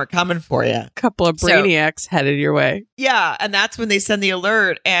Sam are coming for you. A couple of brainiacs headed your way. Yeah, and that's when they send the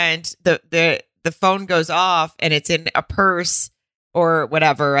alert, and the phone goes off, and it's in a purse or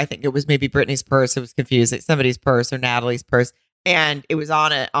whatever. I think it was maybe Brittany's purse. It was confusing. Somebody's purse or Natalie's purse, and it was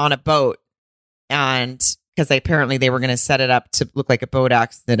on a boat. And because apparently they were going to set it up to look like a boat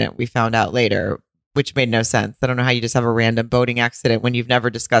accident, we found out later. Which made no sense. I don't know how you just have a random boating accident when you've never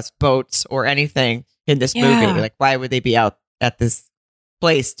discussed boats or anything in this movie. Like, why would they be out at this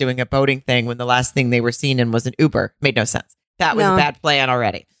place doing a boating thing when the last thing they were seen in was an Uber? Made no sense. That was a bad plan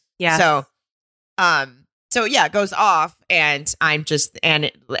already. Yeah. So it goes off, and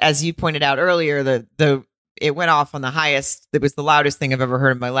as you pointed out earlier, it went off on the highest. It was the loudest thing I've ever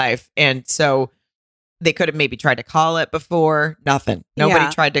heard in my life, and so they could have maybe tried to call it before. Nothing. Nobody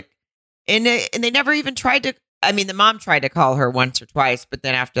tried to. And they never even tried to. The mom tried to call her once or twice, but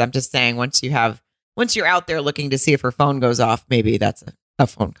then after, I'm just saying, once you're out there looking to see if her phone goes off, maybe that's a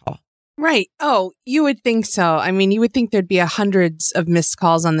phone call. Right. Oh, you would think so. You would think there'd be hundreds of missed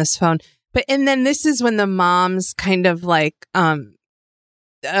calls on this phone. And then this is when the mom's kind of like, the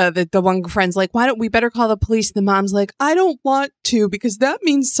one friend's like, why don't we better call the police? The mom's like, I don't want to because that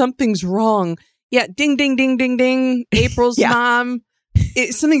means something's wrong. Yeah. Ding, ding, ding, ding, ding. April's mom.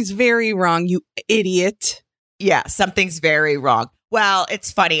 Something's very wrong, you idiot. Yeah, something's very wrong. Well,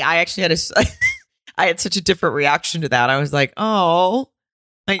 it's funny. I actually had I had such a different reaction to that. I was like, oh,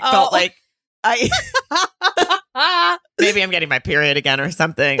 I felt like maybe I'm getting my period again or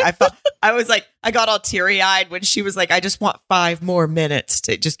something. I was like, I got all teary eyed when she was like, I just want 5 more minutes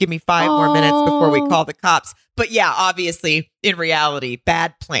to just give me 5 more minutes before we call the cops. But yeah, obviously, in reality,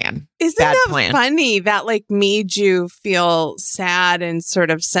 bad plan. Isn't that funny? That like made you feel sad and sort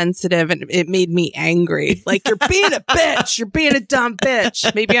of sensitive, and it made me angry. Like, you're being a bitch. You're being a dumb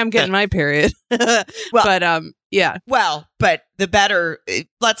bitch. Maybe I'm getting my period. Yeah. Well, but the better,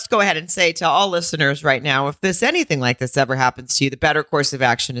 let's go ahead and say to all listeners right now, if anything like this ever happens to you, the better course of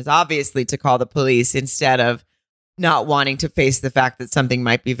action is obviously to call the police instead of not wanting to face the fact that something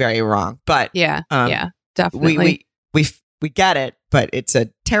might be very wrong. But yeah, definitely. We get it, but it's a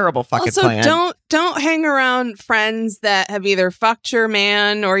terrible fucking plan. Also, don't hang around friends that have either fucked your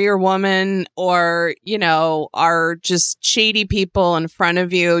man or your woman, or, you know, are just shady people in front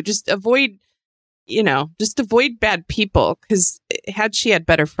of you. Just avoid bad people, because had she had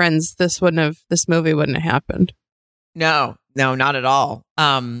better friends, this movie wouldn't have happened. No, not at all.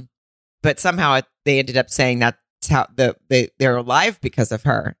 But somehow they ended up saying that's how they're alive because of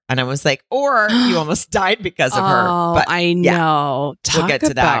her. And I was like, or you almost died because of her. But I know. We'll get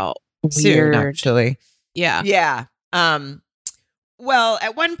to that soon, actually. Yeah. Yeah. Well,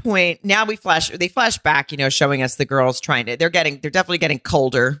 at one point, now they flash back, you know, showing us the girls they're definitely getting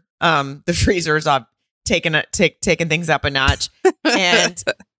colder. The freezer's up, taking things up a notch. And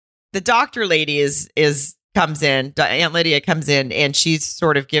the doctor lady comes in, Aunt Lydia comes in, and she's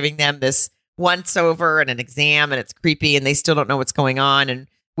sort of giving them this once over and an exam, and it's creepy, and they still don't know what's going on, and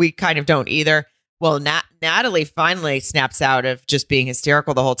we kind of don't either. Well, Natalie finally snaps out of just being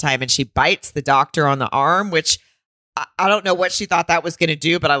hysterical the whole time, and she bites the doctor on the arm, which I don't know what she thought that was going to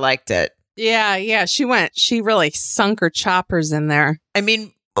do, but I liked it. Yeah. She really sunk her choppers in there. I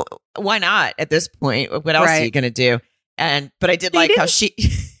mean, why not at this point? What else are you going to do? But I did like how she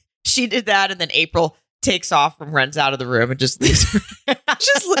did that, and then April takes off and runs out of the room and just leaves her.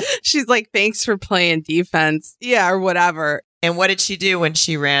 She's like, thanks for playing defense. Yeah, or whatever. And what did she do when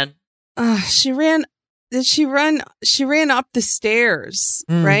she ran? She ran up the stairs,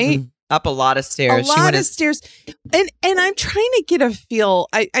 right? Up a lot of stairs. Stairs. And I'm trying to get a feel.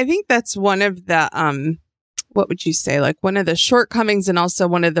 I think that's one of the what would you say? Like, one of the shortcomings, and also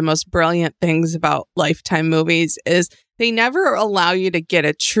one of the most brilliant things about Lifetime movies is they never allow you to get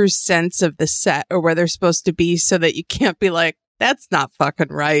a true sense of the set or where they're supposed to be, so that you can't be like, that's not fucking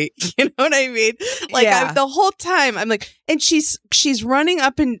right. You know what I mean? Like, the whole time I'm like, and she's running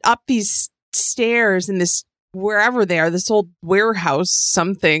up these stairs in this, wherever they are, this old warehouse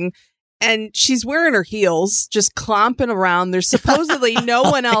something. And she's wearing her heels, just clomping around. There's supposedly no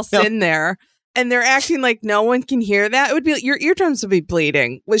one else in there. And they're acting like no one can hear that. It would be, your eardrums would be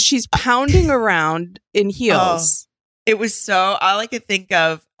bleeding. She's pounding around in heels. It was so, all I could think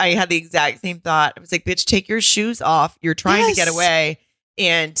of, I had the exact same thought. I was like, bitch, take your shoes off. You're trying to get away.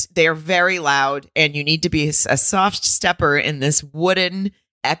 And they're very loud. And you need to be a soft stepper in this wooden,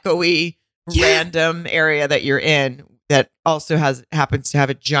 echoey, random area that you're in that also happens to have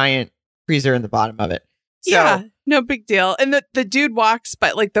a giant freezer in the bottom of it. So, no big deal. And the dude walks,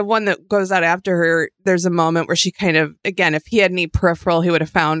 but like the one that goes out after her, there's a moment where she kind of, again, if he had any peripheral, he would have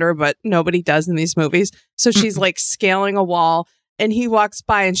found her, but nobody does in these movies. So she's like scaling a wall, and he walks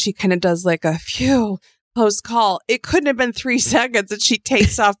by, and she kind of does like a phew, close call. It couldn't have been 3 seconds, and she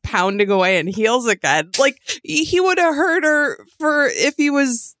takes off pounding away in heels again. Like, he would have heard her if he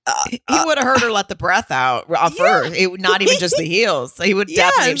was... he would have heard her let the breath out first. It would not even just the heels. He would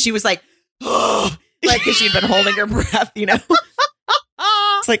definitely... She was like... like, because she'd been holding her breath, you know?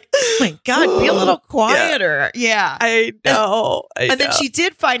 It's like, oh my God, be a little quieter. Yeah. I know. And then she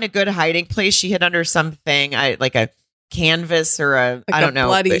did find a good hiding place. She hid under something, like a canvas or I don't know.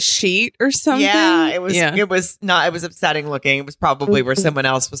 Bloody sheet or something. Yeah. It was upsetting looking. It was probably where someone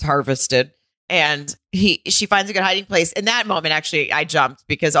else was harvested. And she finds a good hiding place. In that moment, actually, I jumped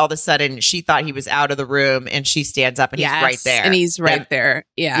because all of a sudden she thought he was out of the room, and she stands up and he's right there. And he's right there.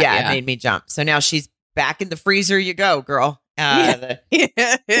 Yeah. It made me jump. So now she's back in the freezer. You go, girl. I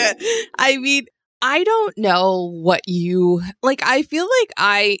mean, I don't know what you like. I feel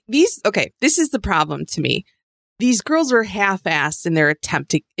like this is the problem to me. These girls are half-assed in their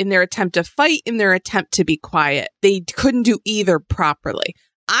attempt to fight, in their attempt to be quiet. They couldn't do either properly.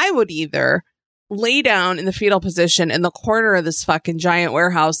 I would either lay down in the fetal position in the corner of this fucking giant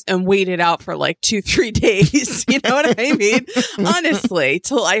warehouse and wait it out for like 2-3 days. You know what I mean? Honestly,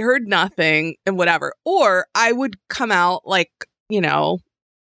 till I heard nothing and whatever. Or I would come out like, you know,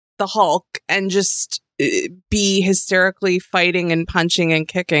 the Hulk and just be hysterically fighting and punching and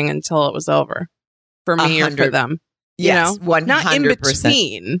kicking until it was over for me or for them. Yes, you know? 100%. Not in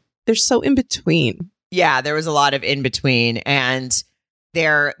between. They're so in between. Yeah, there was a lot of in between, and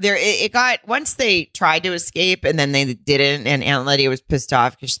it got, once they tried to escape and then they didn't, and Aunt Lydia was pissed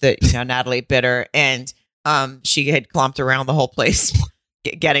off because Natalie bit her, and she had clomped around the whole place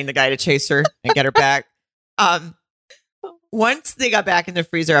getting the guy to chase her and get her back. Once they got back in the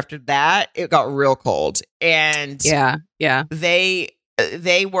freezer after that, it got real cold, and yeah, they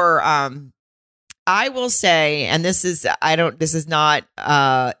were I will say, and this is not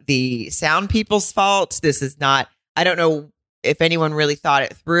the sound people's fault. This is not, I don't know if anyone really thought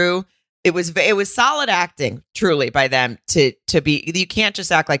it through. It was solid acting, truly, by them to be. You can't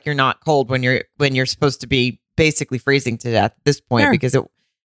just act like you're not cold when you're supposed to be basically freezing to death at this point. Sure. Because it.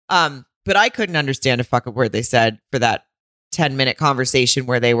 But I couldn't understand a fucking word they said for that 10-minute conversation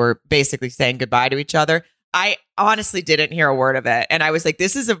where they were basically saying goodbye to each other. I honestly didn't hear a word of it, and I was like,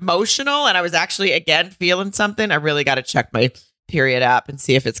 "This is emotional," and I was actually again feeling something. I really got to check my period app and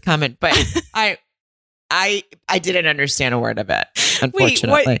see if it's coming, but I didn't understand a word of it.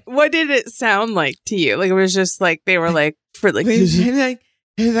 Unfortunately, wait, what did it sound like to you? Like it was just like they were like for like and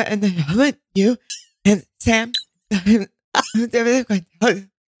you and Sam.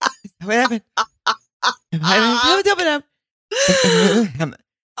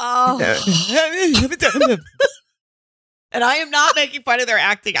 And I am not making fun of their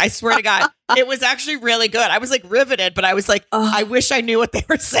acting. I swear to God, it was actually really good. I was like riveted, but I was like, I wish I knew what they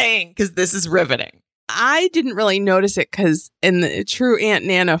were saying because this is riveting. I didn't really notice it because in the true Aunt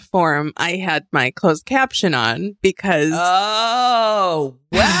Nana form, I had my closed caption on because. Oh,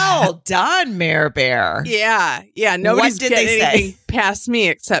 well done, Mayor Bear. Yeah. Nobody's getting anything past me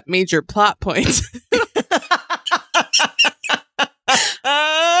except major plot points.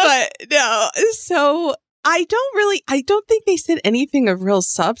 But no, so I don't think they said anything of real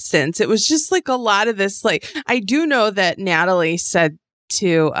substance. It was just like a lot of this, like, I do know that Natalie said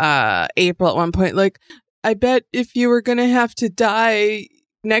to April at one point, like, I bet if you were going to have to die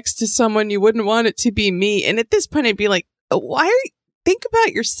next to someone, you wouldn't want it to be me. And at this point, I'd be like, think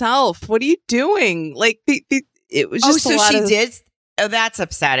about yourself. What are you doing? Like, it was just a lot of... did? Oh, that's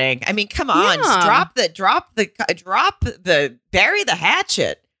upsetting. I mean, come on, Yeah. just drop the bury the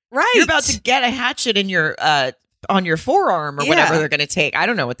hatchet. Right. You're about to get a hatchet in your on your forearm or whatever they're going to take. I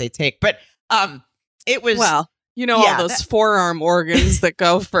don't know what they take, but it was all those forearm organs that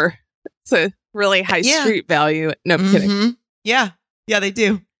go for it's a really high street value. No, I'm kidding. Yeah, they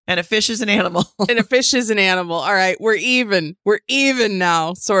do. And a fish is an animal. And a fish is an animal. All right, we're even. We're even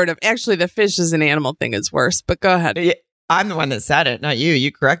now, sort of. Actually, the fish is an animal thing is worse. But go ahead. Yeah, I'm the one that said it, not you.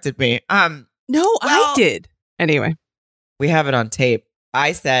 You corrected me. No, I did. Anyway, we have it on tape.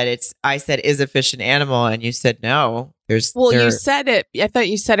 I said, is a fish an animal? And you said, no. You said it. I thought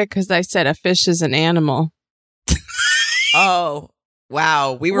you said it because I said a fish is an animal. Oh,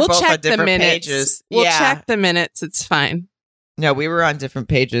 wow. We'll both on different pages. We'll check the minutes. It's fine. No, we were on different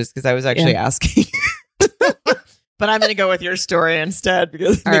pages because I was actually asking. But I'm going to go with your story instead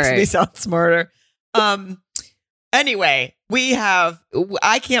because it makes me sound smarter. Anyway,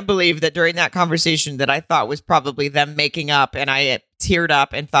 I can't believe that during that conversation that I thought was probably them making up, and I teared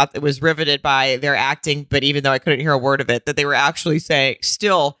up and thought it was riveted by their acting, but even though I couldn't hear a word of it, that they were actually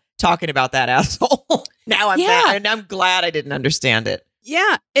still talking about that asshole. Now I'm back, and I'm glad I didn't understand it.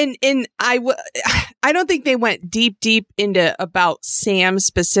 Yeah, and I don't think they went deep into about Sam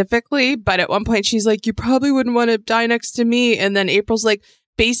specifically, but at one point she's like, "You probably wouldn't want to die next to me," and then April's like,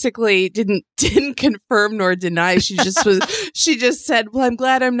 basically didn't confirm nor deny. She just said, "Well, I'm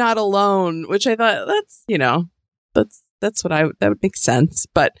glad I'm not alone," which I thought that would make sense.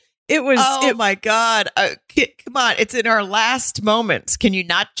 But it was, my God. Come on. It's in our last moments. Can you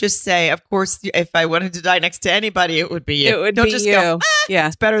not just say, of course, if I wanted to die next to anybody, it would be you. It would Don't be just you. Go, yeah.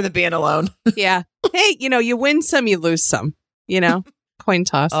 It's better than being alone. Yeah. Hey, you win some, you lose some, coin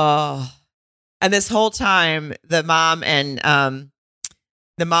toss. Oh, and this whole time the mom and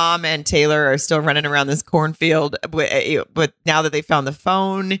Taylor are still running around this cornfield, but now that they found the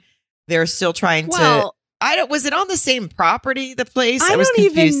phone, they're still trying to. Was it on the same property? The place? I was don't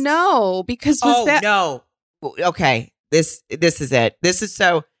confused. even know because no. Okay, this is it. This is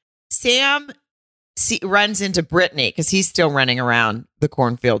so Sam runs into Brittany because he's still running around the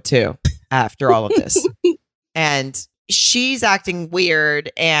cornfield too after all of this, and she's acting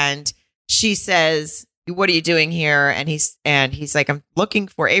weird and. she says, "What are you doing here?" And he's like, "I'm looking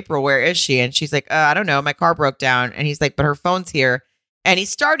for April. Where is she?" And she's like, "I don't know. My car broke down." And he's like, "But her phone's here." And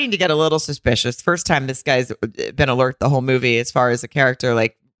he's starting to get a little suspicious. First time this guy's been alert the whole movie as far as a character,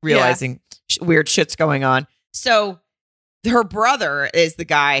 like realizing weird shit's going on. So her brother is the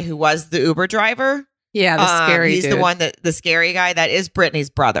guy who was the Uber driver. Yeah, the scary He's dude. the one the scary guy. That is Brittany's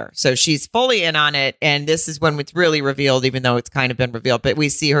brother. So she's fully in on it. And this is when it's really revealed, even though it's kind of been revealed. But we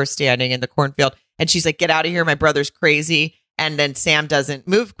see her standing in the cornfield and she's like, "Get out of here. My brother's crazy." And then Sam doesn't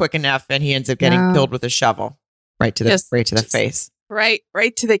move quick enough and he ends up getting killed with a shovel right to the face.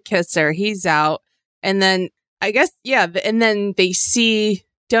 Right to the kisser. He's out. And then I guess, and then they see,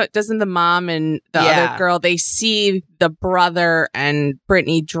 doesn't the mom and the other girl, they see the brother and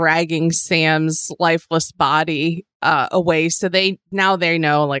Brittany dragging Sam's lifeless body away. So they know,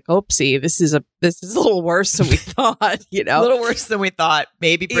 like, oopsie, this is a little worse than we thought, you know? A little worse than we thought.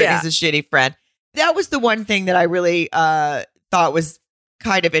 Maybe Brittany's a shitty friend. That was the one thing that I really thought was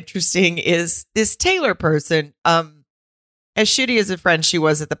kind of interesting is this Taylor person. As shitty as a friend she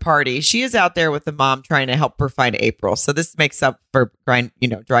was at the party, she is out there with the mom trying to help her find April. So this makes up for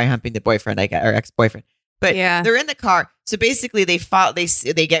dry humping the boyfriend, I guess, or ex-boyfriend. But they're in the car. So basically they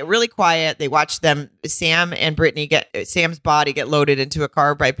get really quiet. They watch them, Sam and Brittany Sam's body get loaded into a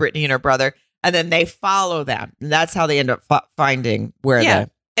car by Brittany and her brother. And then they follow them. And that's how they end up finding where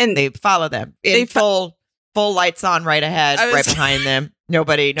and they follow them in full lights on right ahead, right behind them.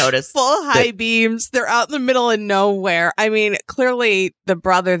 Nobody noticed. Full high beams. They're out in the middle of nowhere. I mean, clearly the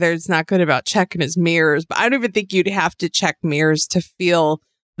brother there's not good about checking his mirrors, but I don't even think you'd have to check mirrors to feel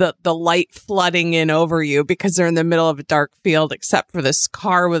the light flooding in over you because they're in the middle of a dark field, except for this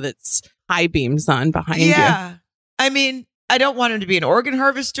car with its high beams on behind you. Yeah. I mean, I don't want him to be an organ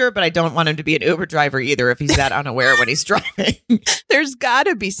harvester, but I don't want him to be an Uber driver either if he's that unaware when he's driving. There's got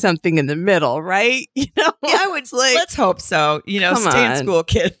to be something in the middle, right? You know? Yeah, let's hope so. Stay in school,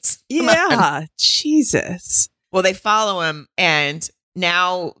 kids. Yeah, Jesus. Well, they follow him, and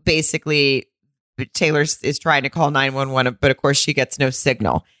now basically Taylor is trying to call 911, but of course she gets no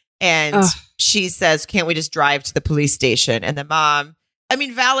signal. And she says, "Can't we just drive to the police station?" And the mom,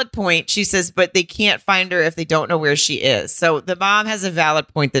 valid point. She says, but they can't find her if they don't know where she is. So the mom has a valid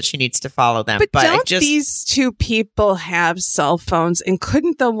point that she needs to follow them. But don't these two people have cell phones? And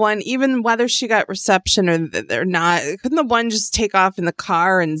couldn't the one, even whether she got reception or not, couldn't the one just take off in the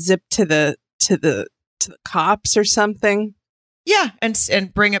car and zip to the cops or something? Yeah,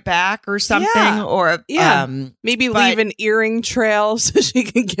 and bring it back or something, or maybe leave an earring trail so she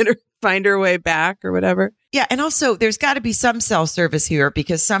can find her way back or whatever. Yeah, and also there's got to be some cell service here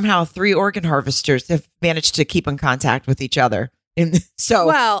because somehow 3 organ harvesters have managed to keep in contact with each other.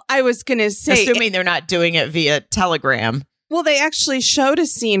 Well, I was going to say, assuming they're not doing it via telegram. Well, they actually showed a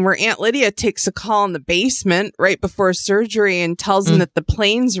scene where Aunt Lydia takes a call in the basement right before surgery and tells them that the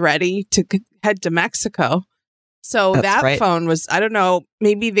plane's ready to head to Mexico. So that phone was, I don't know,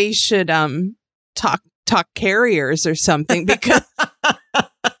 maybe they should talk carriers or something because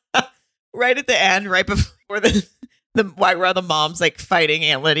right at the end, right before the mom's like fighting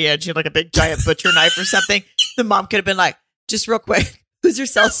Aunt Lydia and she had like a big giant butcher knife or something, the mom could have been like, "Just real quick, who's your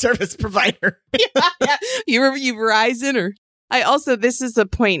cell service provider?" Yeah. You Verizon or this is the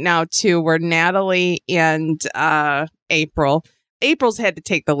point now too where Natalie and April's had to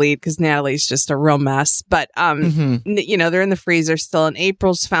take the lead because Natalie's just a real mess. But, they're in the freezer still. And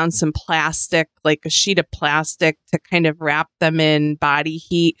April's found some plastic, like a sheet of plastic to kind of wrap them in body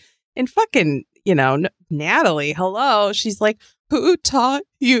heat. And fucking, Natalie, hello. She's like, "Who taught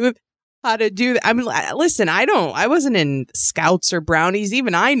you how to do that?" I mean, listen, I wasn't in Scouts or Brownies.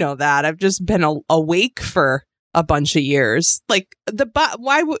 Even I know that. I've just been awake for a bunch of years. Like,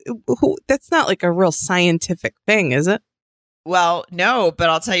 that's not like a real scientific thing, is it? Well, no,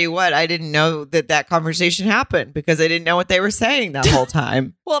 but I'll tell you what, I didn't know that conversation happened because I didn't know what they were saying that whole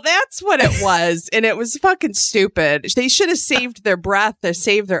time. Well, that's what it was. And it was fucking stupid. They should have saved their breath or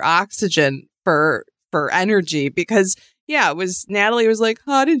saved their oxygen for energy because, Natalie was like,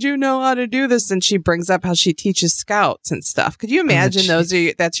 "How did you know how to do this?" And she brings up how she teaches Scouts and stuff. Could you imagine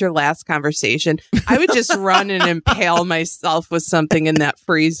that's your last conversation? I would just run and impale myself with something in that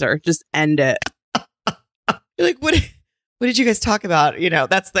freezer. Just end it. You're like, what did you guys talk about?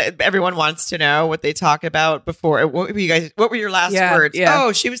 That's everyone wants to know what they talk about before. What were your last words? Yeah.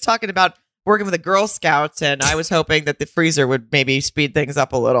 Oh, she was talking about working with the Girl Scouts, and I was hoping that the freezer would maybe speed things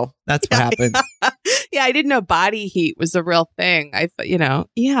up a little. That's what happened. Yeah, I didn't know body heat was a real thing. I thought,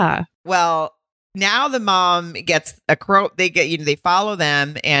 yeah. Well, now the mom gets a crow. They follow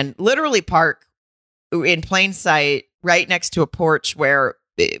them and literally park in plain sight right next to a porch where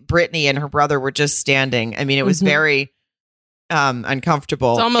Brittany and her brother were just standing. I mean, it was very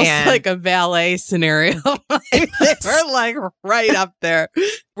uncomfortable. It's almost like a valet scenario. We're like right up there.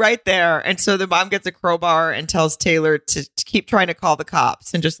 Right there. And so the mom gets a crowbar and tells Taylor to keep trying to call the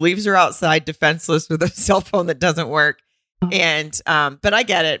cops and just leaves her outside defenseless with a cell phone that doesn't work. And but I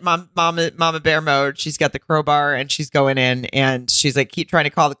get it. Mama bear mode. She's got the crowbar and she's going in and she's like, keep trying to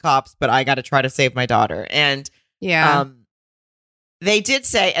call the cops, but I got to try to save my daughter. And they did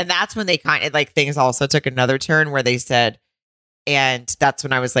say, and that's when they kind of like things also took another turn where they said, and that's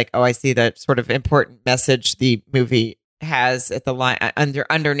when I was like, oh, I see the sort of important message the movie has at the line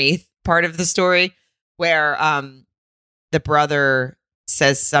underneath part of the story where the brother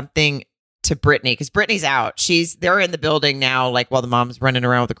says something to Brittany because Brittany's out. They're in the building now, like while the mom's running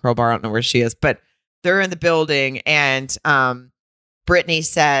around with a crowbar. I don't know where she is, but they're in the building and Brittany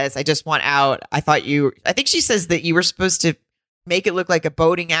says, I just want out. I think she says that you were supposed to make it look like a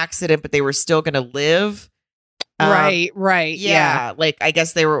boating accident, but they were still going to live. Right. Yeah. Like, I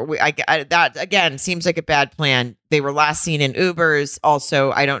guess they were, that again seems like a bad plan. They were last seen in Ubers.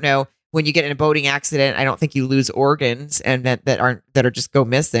 Also, I don't know, when you get in a boating accident, I don't think you lose organs and that are just go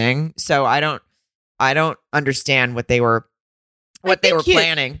missing. So I don't understand what they were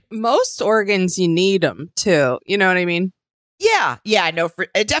planning. Most organs, you need them too. You know what I mean? Yeah. No, for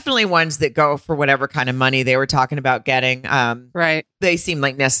definitely ones that go for whatever kind of money they were talking about getting. Right. They seem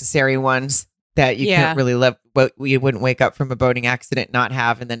like necessary ones that you can't really live, but you wouldn't wake up from a boating accident, not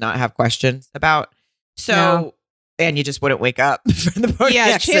have questions about. So, and you just wouldn't wake up from the boating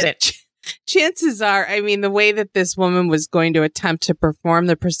accident. Chances are, I mean, the way that this woman was going to attempt to perform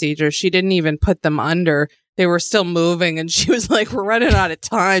the procedure, she didn't even put them under. They were still moving and she was like, we're running out of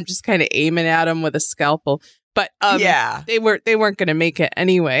time, just kind of aiming at them with a scalpel. But they weren't going to make it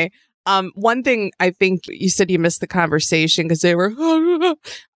anyway. One thing I think you said you missed the conversation because they were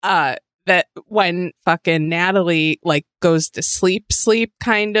that when fucking Natalie like goes to sleep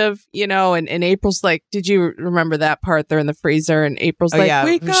kind of, you know, and April's like, did you remember that part? They're in the freezer and April's wake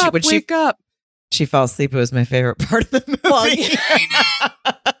up. She fell asleep. It was my favorite part of the movie. Well,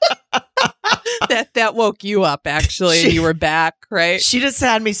 that woke you up actually. And you were back, right? She just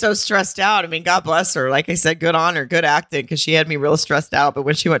had me so stressed out. I mean, God bless her. Like I said, good on her, good acting because she had me real stressed out. But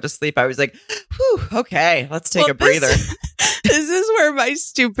when she went to sleep, I was like, whew, okay, let's take a breather. This is where my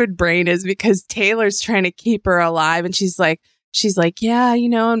stupid brain is because Taylor's trying to keep her alive. And she's like, yeah, you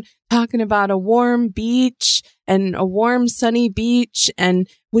know, I'm talking about a warm beach and a warm sunny beach. And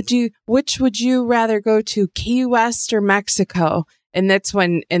which would you rather go to, Key West or Mexico? And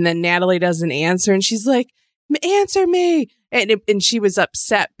then Natalie doesn't answer. And she's like, answer me. And she was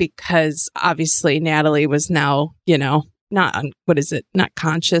upset because obviously Natalie was now, you know, not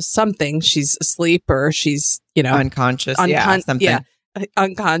conscious, something. She's asleep or she's, you know, unconscious. Something. Yeah,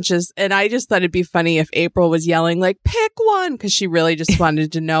 unconscious. And I just thought it'd be funny if April was yelling like, pick one, because she really just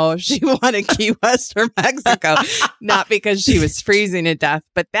wanted to know if she wanted Key West or Mexico, not because she was freezing to death.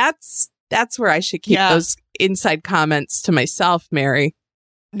 But that's where I should keep those inside comments to myself, Mary.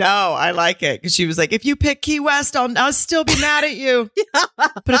 No, I like it because she was like, if you pick Key West, I'll still be mad at you.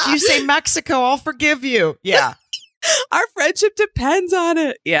 But if you say Mexico, I'll forgive you. Yeah. Our friendship depends on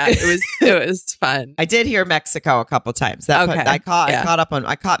it. Yeah, it was fun. I did hear Mexico a couple times. I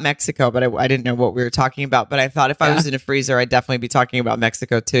caught Mexico, but I didn't know what we were talking about. But I thought if I was in a freezer, I'd definitely be talking about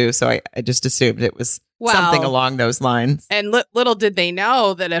Mexico too. So I just assumed it was something along those lines. And little did they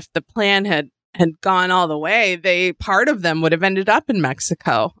know that if the plan had gone all the way, part of them would have ended up in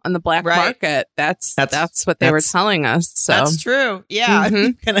Mexico on the black market. That's what they were telling us. So that's true. Yeah.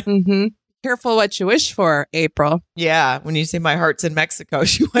 Mm-hmm. Careful what you wish for, April. Yeah. When you say my heart's in Mexico,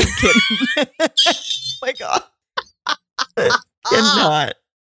 she wasn't kidding. Oh my God.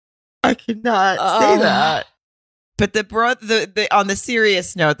 I cannot say that. But on the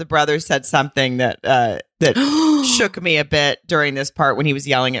serious note, the brother said something that shook me a bit during this part when he was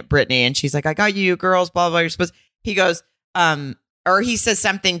yelling at Brittany, and she's like, "I got you, girls." Blah blah. You're supposed. He goes, or he says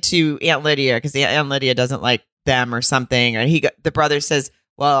something to Aunt Lydia because Aunt Lydia doesn't like them or something, and the brother says,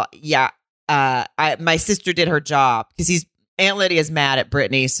 "Well, yeah, my sister did her job," because Aunt Lydia's mad at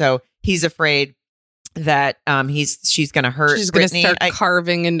Brittany, so he's afraid that she's gonna hurt. She's gonna start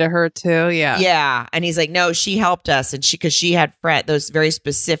carving into her too. Yeah, and he's like, no, she helped us, and because she had those very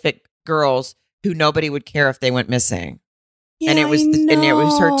specific girls who nobody would care if they went missing. And it was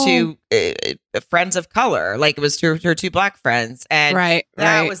her two friends of color, like it was her two black friends, and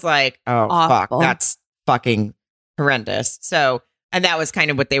that was like, oh awful. Fuck, that's fucking horrendous. So, and that was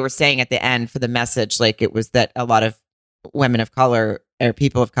kind of what they were saying at the end for the message, like it was that a lot of women of color or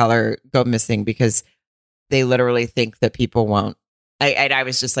people of color go missing because they literally think that people won't I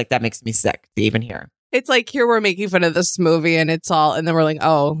was just like, that makes me sick to even hear. It's like here we're making fun of this movie and then we're like,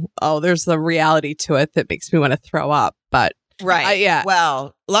 oh, there's the reality to it that makes me want to throw up. But right. Yeah.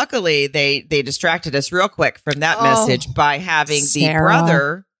 Well, luckily they distracted us real quick from that message by having Sarah. the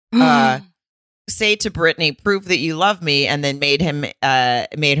brother say to Brittany, prove that you love me, and then made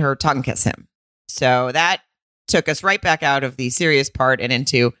her tongue kiss him. So that took us right back out of the serious part and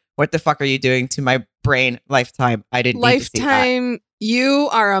into what the fuck are you doing to my brain? Lifetime. I didn't need to see that. Lifetime, you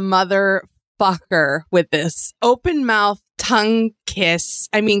are a motherfucker with this open mouth tongue kiss.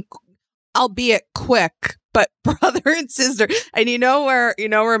 I mean, albeit quick, but brother and sister. And you know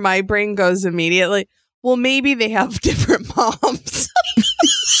where my brain goes immediately? Well, maybe they have different moms.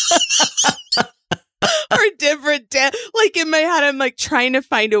 Or different dad. Like in my head, I'm like trying to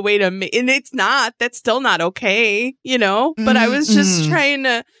find a way to and that's still not okay, but I was just trying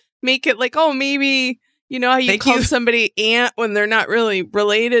to make it like, oh, maybe, how you call somebody aunt when they're not really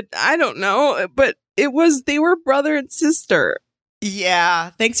related. I don't know, but they were brother and sister.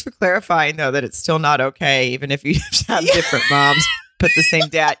 Yeah. Thanks for clarifying though, that it's still not okay. Even if you have different moms, but the same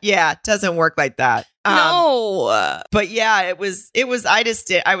dad. Yeah. It doesn't work like that. No. But yeah, it was,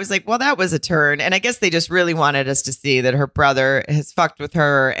 I was like, well, that was a turn. And I guess they just really wanted us to see that her brother has fucked with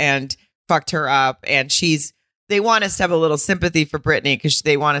her and fucked her up. And they want us to have a little sympathy for Brittany because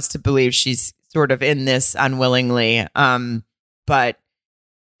they want us to believe she's sort of in this unwillingly. But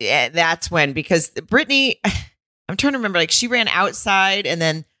yeah, that's when, because Brittany, I'm trying to remember, like she ran outside and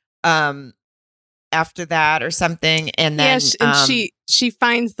then, after that or something, and then she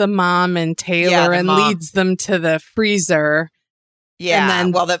finds the mom and Taylor and leads them to the freezer. Yeah,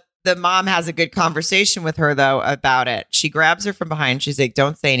 and then the mom has a good conversation with her though about it. She grabs her from behind. She's like,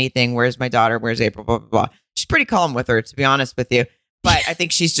 "Don't say anything. Where's my daughter? Where's April?" Blah blah blah. She's pretty calm with her, to be honest with you. But I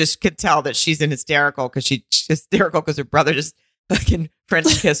think she's just could tell that she's hysterical because her brother just fucking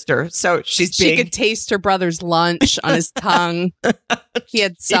French kissed her. So she could taste her brother's lunch on his tongue. He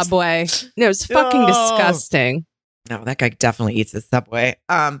had Subway. No, it was fucking disgusting. No, that guy definitely eats his Subway.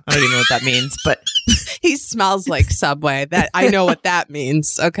 I don't even know what that means, but he smells like Subway. That I know what that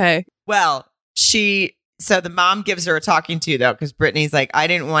means. Okay. Well, so the mom gives her a talking to though, because Brittany's like, I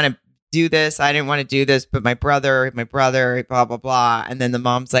didn't want to do this. I didn't want to do this, but my brother, blah, blah, blah. And then the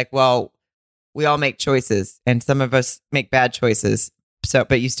mom's like, well, we all make choices and some of us make bad choices. So,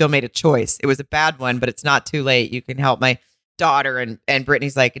 but you still made a choice. It was a bad one, but it's not too late. You can help my daughter. And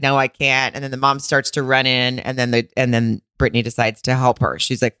Brittany's like, no, I can't. And then the mom starts to run in and then Brittany decides to help her.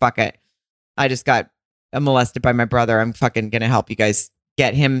 She's like, fuck it. I just got molested by my brother. I'm fucking going to help you guys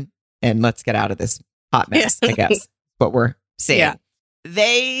get him and let's get out of this hot mess, I guess. What we're saying.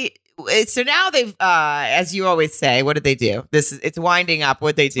 Yeah. So now they've, as you always say, what did they do? It's winding up.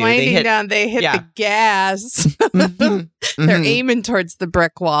 What they do? They hit the gas. They're aiming towards the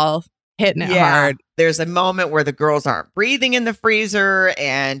brick wall, hitting it hard. There's a moment where the girls aren't breathing in the freezer,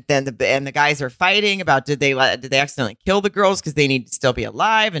 and then the guys are fighting about did they accidentally kill the girls because they need to still be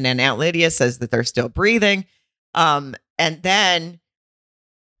alive, and then Aunt Lydia says that they're still breathing, and then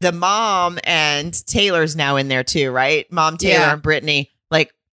the mom and Taylor's now in there too, right? Mom, Taylor, and Brittany,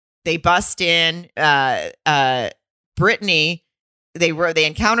 like. They bust in. Brittany, they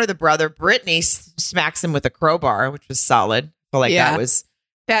encounter the brother. Brittany smacks him with a crowbar, which was solid. I feel like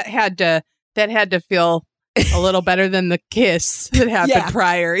that had to feel a little better than the kiss that happened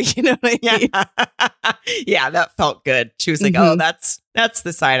prior. You know what I mean? Yeah, that felt good. She was like, "Oh, that's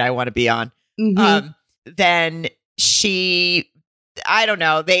the side I want to be on." Mm-hmm. Then I don't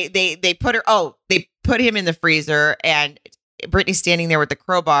know. They put him in the freezer and. Brittany's standing there with the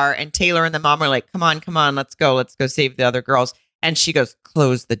crowbar and Taylor and the mom are like, come on, let's go save the other girls. And she goes,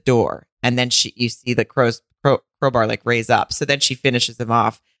 close the door. And then you see the crowbar like raise up. So then she finishes him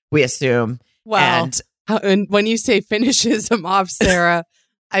off, we assume. Wow. And when you say finishes him off, Sarah,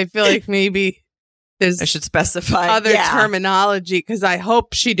 I feel like maybe I should specify other terminology because I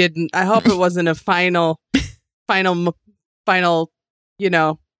hope she didn't. I hope it wasn't a final,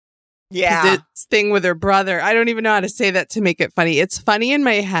 this thing with her brother. I don't even know how to say that to make it funny. It's funny in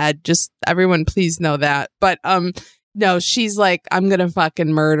my head. Just everyone, please know that. But no, she's like, I'm gonna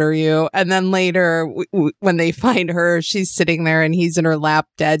fucking murder you. And then later, when they find her, she's sitting there and he's in her lap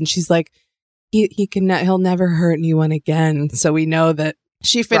dead, and she's like, he'll never hurt anyone again. So we know that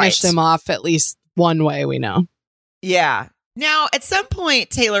she finished him off at least one way. We know. Yeah. Now, at some point,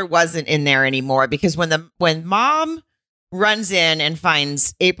 Taylor wasn't in there anymore because when mom runs in and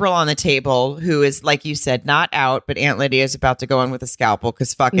finds April on the table, who is, like you said, not out, but Aunt Lydia is about to go in with a scalpel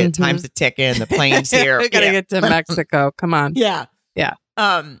because fuck it, time's a ticking, the plane's here. We gotta get to Mexico. Come on. Yeah.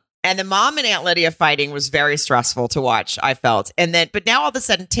 And the mom and Aunt Lydia fighting was very stressful to watch, I felt. But now all of a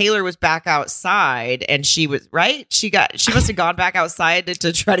sudden Taylor was back outside and she was right. She must have gone back outside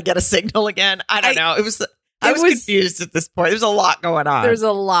to try to get a signal again. I don't know. I was confused at this point. There's a lot going on. There's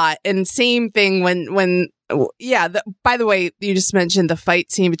a lot. And same thing by the way, you just mentioned the fight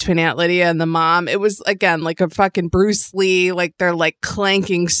scene between Aunt Lydia and the mom. It was, again, like a fucking Bruce Lee, like they're like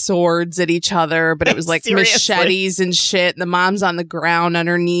clanking swords at each other, but it was like machetes and shit. And the mom's on the ground on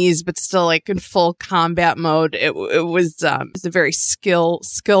her knees, but still like in full combat mode. It was a very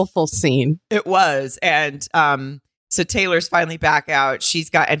skillful scene. It was. And so Taylor's finally back out. She's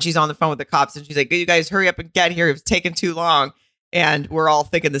on the phone with the cops and she's like, you guys hurry up and get here. It's taking too long. And we're all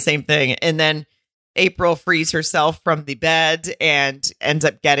thinking the same thing. And then April frees herself from the bed and ends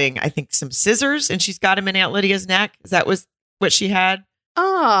up getting, I think, some scissors, and she's got him in Aunt Lydia's neck. That was what she had?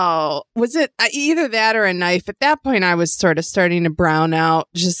 Oh, was it either that or a knife? At that point, I was sort of starting to brown out.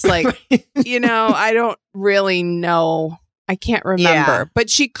 Just like, I don't really know. I can't remember. Yeah. But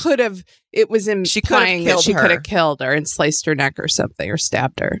she could have, it was implying that she could have killed her and sliced her neck or something or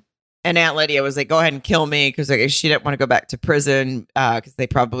stabbed her. And Aunt Lydia was like, go ahead and kill me, because she didn't want to go back to prison because they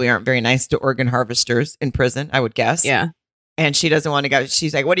probably aren't very nice to organ harvesters in prison, I would guess. Yeah. And she doesn't want to go.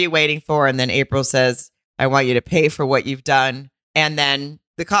 She's like, what are you waiting for? And then April says, I want you to pay for what you've done. And then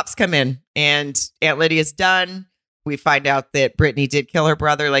the cops come in and Aunt Lydia's done. We find out that Brittany did kill her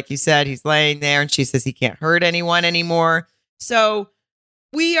brother. Like you said, he's laying there and she says he can't hurt anyone anymore. So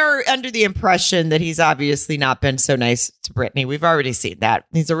we are under the impression that he's obviously not been so nice to Brittany. We've already seen that.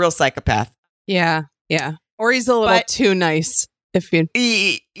 He's a real psychopath. Yeah. Yeah. Or he's a little too nice.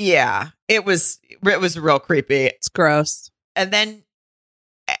 Yeah. It was real creepy. It's gross. And then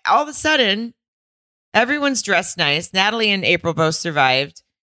all of a sudden, everyone's dressed nice. Natalie and April both survived.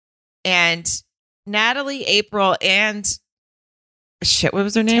 And Natalie, April, and what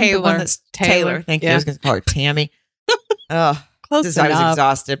was her name? Taylor. Thank you. I was going to call her Tammy. Oh. I was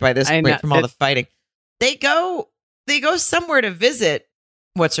exhausted by this point from all the fighting. They go somewhere to visit.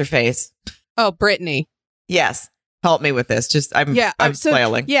 What's her face? Oh, Brittany. Yes. Help me with this. I'm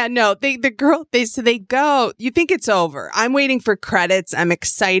flailing. Yeah, no, they go. You think it's over. I'm waiting for credits. I'm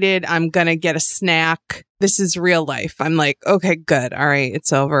excited. I'm going to get a snack. This is real life. I'm like, okay, good. All right.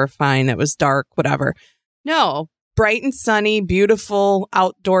 It's over. Fine. It was dark, whatever. No, bright and sunny, beautiful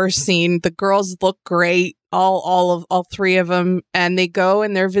outdoor scene. The girls look great. All three of them, and they go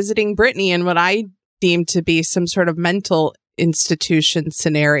and they're visiting Brittany in what I deem to be some sort of mental institution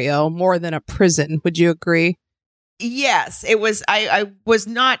scenario more than a prison. Would you agree? Yes, it was. I was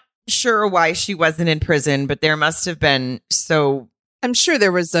not sure why she wasn't in prison, but there must have been. So I'm sure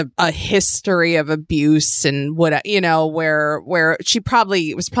there was a history of abuse and where she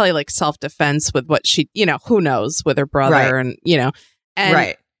it was probably like self-defense with what she, who knows, with her brother, right. and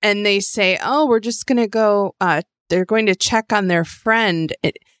right. And they say, oh, we're just going to go, they're going to check on their friend.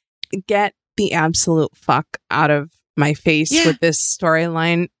 Get the absolute fuck out of my face with this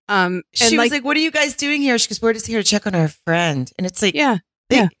storyline. She was like, what are you guys doing here? She goes, we're just here to check on our friend. And it's like,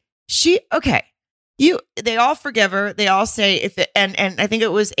 they all forgive her. They all say, and I think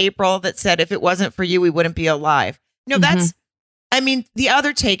it was April that said, if it wasn't for you, we wouldn't be alive. That's, the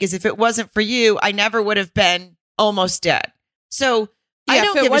other take is, if it wasn't for you, I never would have been almost dead. So I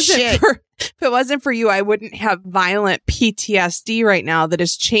don't give a shit. If it wasn't for you, I wouldn't have violent PTSD right now that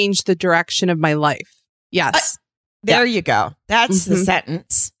has changed the direction of my life. Yes. There you go. That's the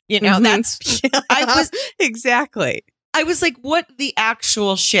sentence. That's exactly. I was like, what the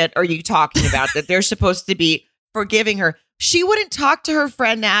actual shit are you talking about that they're supposed to be forgiving her? She wouldn't talk to her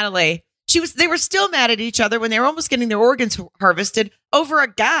friend Natalie. They were still mad at each other when they were almost getting their organs harvested over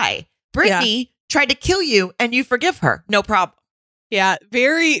a guy. Brittany tried to kill you and you forgive her. No problem. Yeah,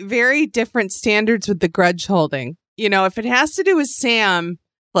 very, very different standards with the grudge holding. If it has to do with Sam,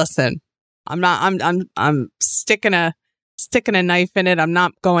 listen, I'm sticking a knife in it. I'm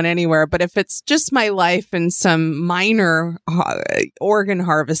not going anywhere. But if it's just my life and some minor organ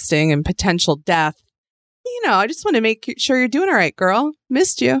harvesting and potential death, I just want to make sure you're doing all right, girl.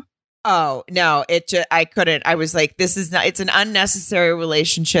 Missed you. Oh, no, I couldn't. I was like, it's an unnecessary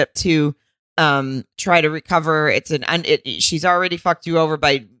relationship to try to recover. She's already fucked you over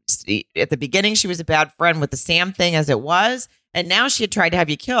at the beginning. She was a bad friend with the Sam thing as it was. And now she had tried to have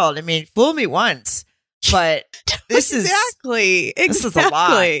you killed. Fool me once, but this is a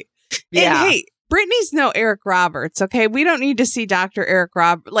lot. Yeah. And hey, Brittany's no Eric Roberts. Okay. We don't need to see Dr. Eric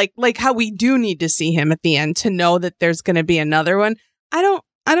Roberts, like how we do need to see him at the end to know that there's going to be another one. I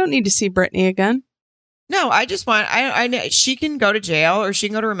don't need to see Brittany again. No, I just want, I know she can go to jail or she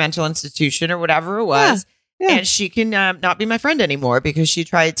can go to a mental institution or whatever it was. And she can not be my friend anymore because she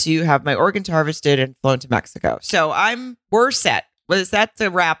tried to have my organs harvested and flown to Mexico. So we're set. That's a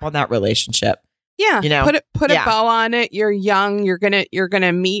wrap on that relationship. Yeah. You know, put a bow on it. You're young. You're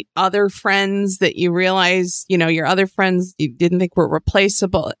gonna meet other friends that you realize, your other friends you didn't think were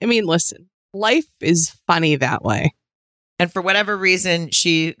replaceable. I mean, listen, life is funny that way. And for whatever reason,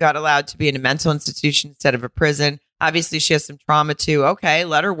 she got allowed to be in a mental institution instead of a prison. Obviously, she has some trauma too. Okay,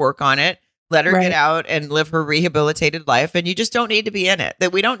 let her work on it. Let her get out and live her rehabilitated life. And you just don't need to be in it.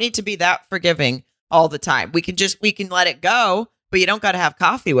 That we don't need to be that forgiving all the time. We can let it go, but you don't got to have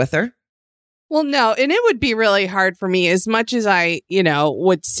coffee with her. Well, no, and it would be really hard for me as much as I,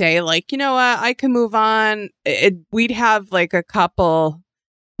 would say like, I can move on. We'd have like a couple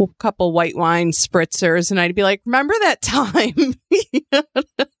white wine spritzers and I'd be like, remember that time?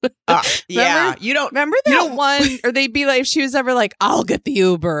 Yeah. You don't remember that one? Or they'd be like, if she was ever like, I'll get the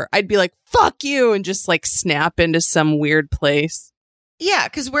Uber, I'd be like, fuck you, and just like snap into some weird place. Yeah,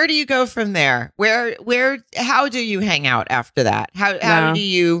 because where do you go from there? How do you hang out after that? How do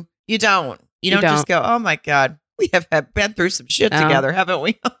you don't just go, oh my God, we have been through some shit together, haven't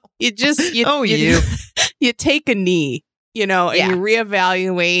we? You take a knee. And you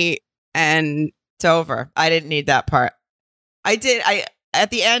reevaluate and it's over. I didn't need that part. At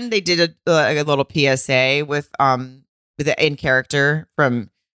the end, they did a little PSA with the in character from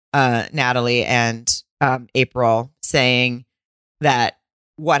Natalie and April saying that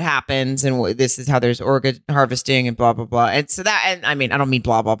what happens and this is how there's organ harvesting and blah, blah, blah. And so and I mean, I don't mean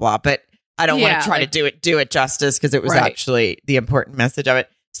blah, blah, blah, but I don't want to try to do it justice because it was actually the important message of it.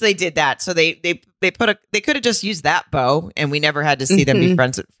 So they did that. So they could have just used that bow and we never had to see them be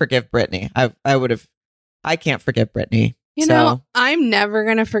friends. Forgive Brittany. I can't forgive Brittany. I'm never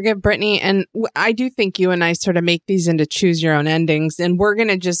going to forgive Brittany. And I do think you and I sort of make these into choose your own endings. And we're going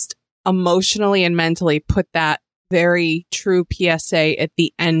to just emotionally and mentally put that very true PSA at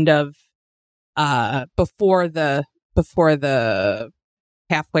the end of before the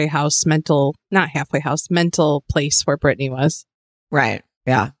mental place where Brittany was. Right.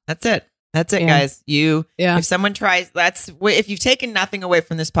 Yeah, that's it. That's it, guys. If someone tries, if you've taken nothing away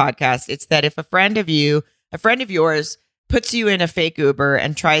from this podcast, it's that if a friend of yours puts you in a fake Uber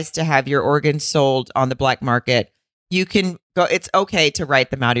and tries to have your organs sold on the black market, you can go. It's okay to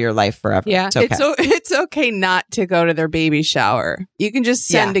write them out of your life forever. Yeah, it's okay not to go to their baby shower. You can just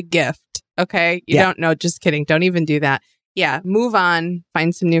send a gift. Okay, you don't know. Just kidding. Don't even do that. Yeah, move on.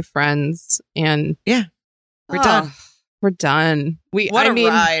 Find some new friends, and we're done. We're done.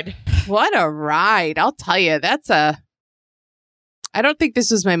 Ride. What a ride. I'll tell you, I don't think this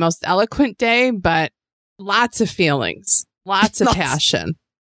was my most eloquent day, but lots of feelings, lots of passion.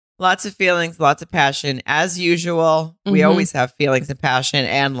 Lots of feelings, lots of passion. As usual, we always have feelings and passion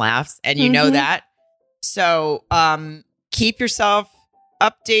and laughs, and you know that. So keep yourself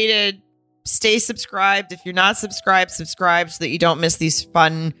updated. Stay subscribed. If you're not subscribed, subscribe so that you don't miss these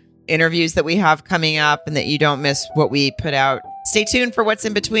fun interviews that we have coming up and that you don't miss what we put out. Stay tuned for what's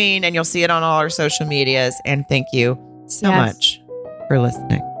in between and you'll see it on all our social medias. And thank you so much for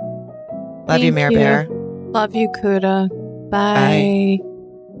listening. Love you, Mare Bear. Love you, Kuda. Bye.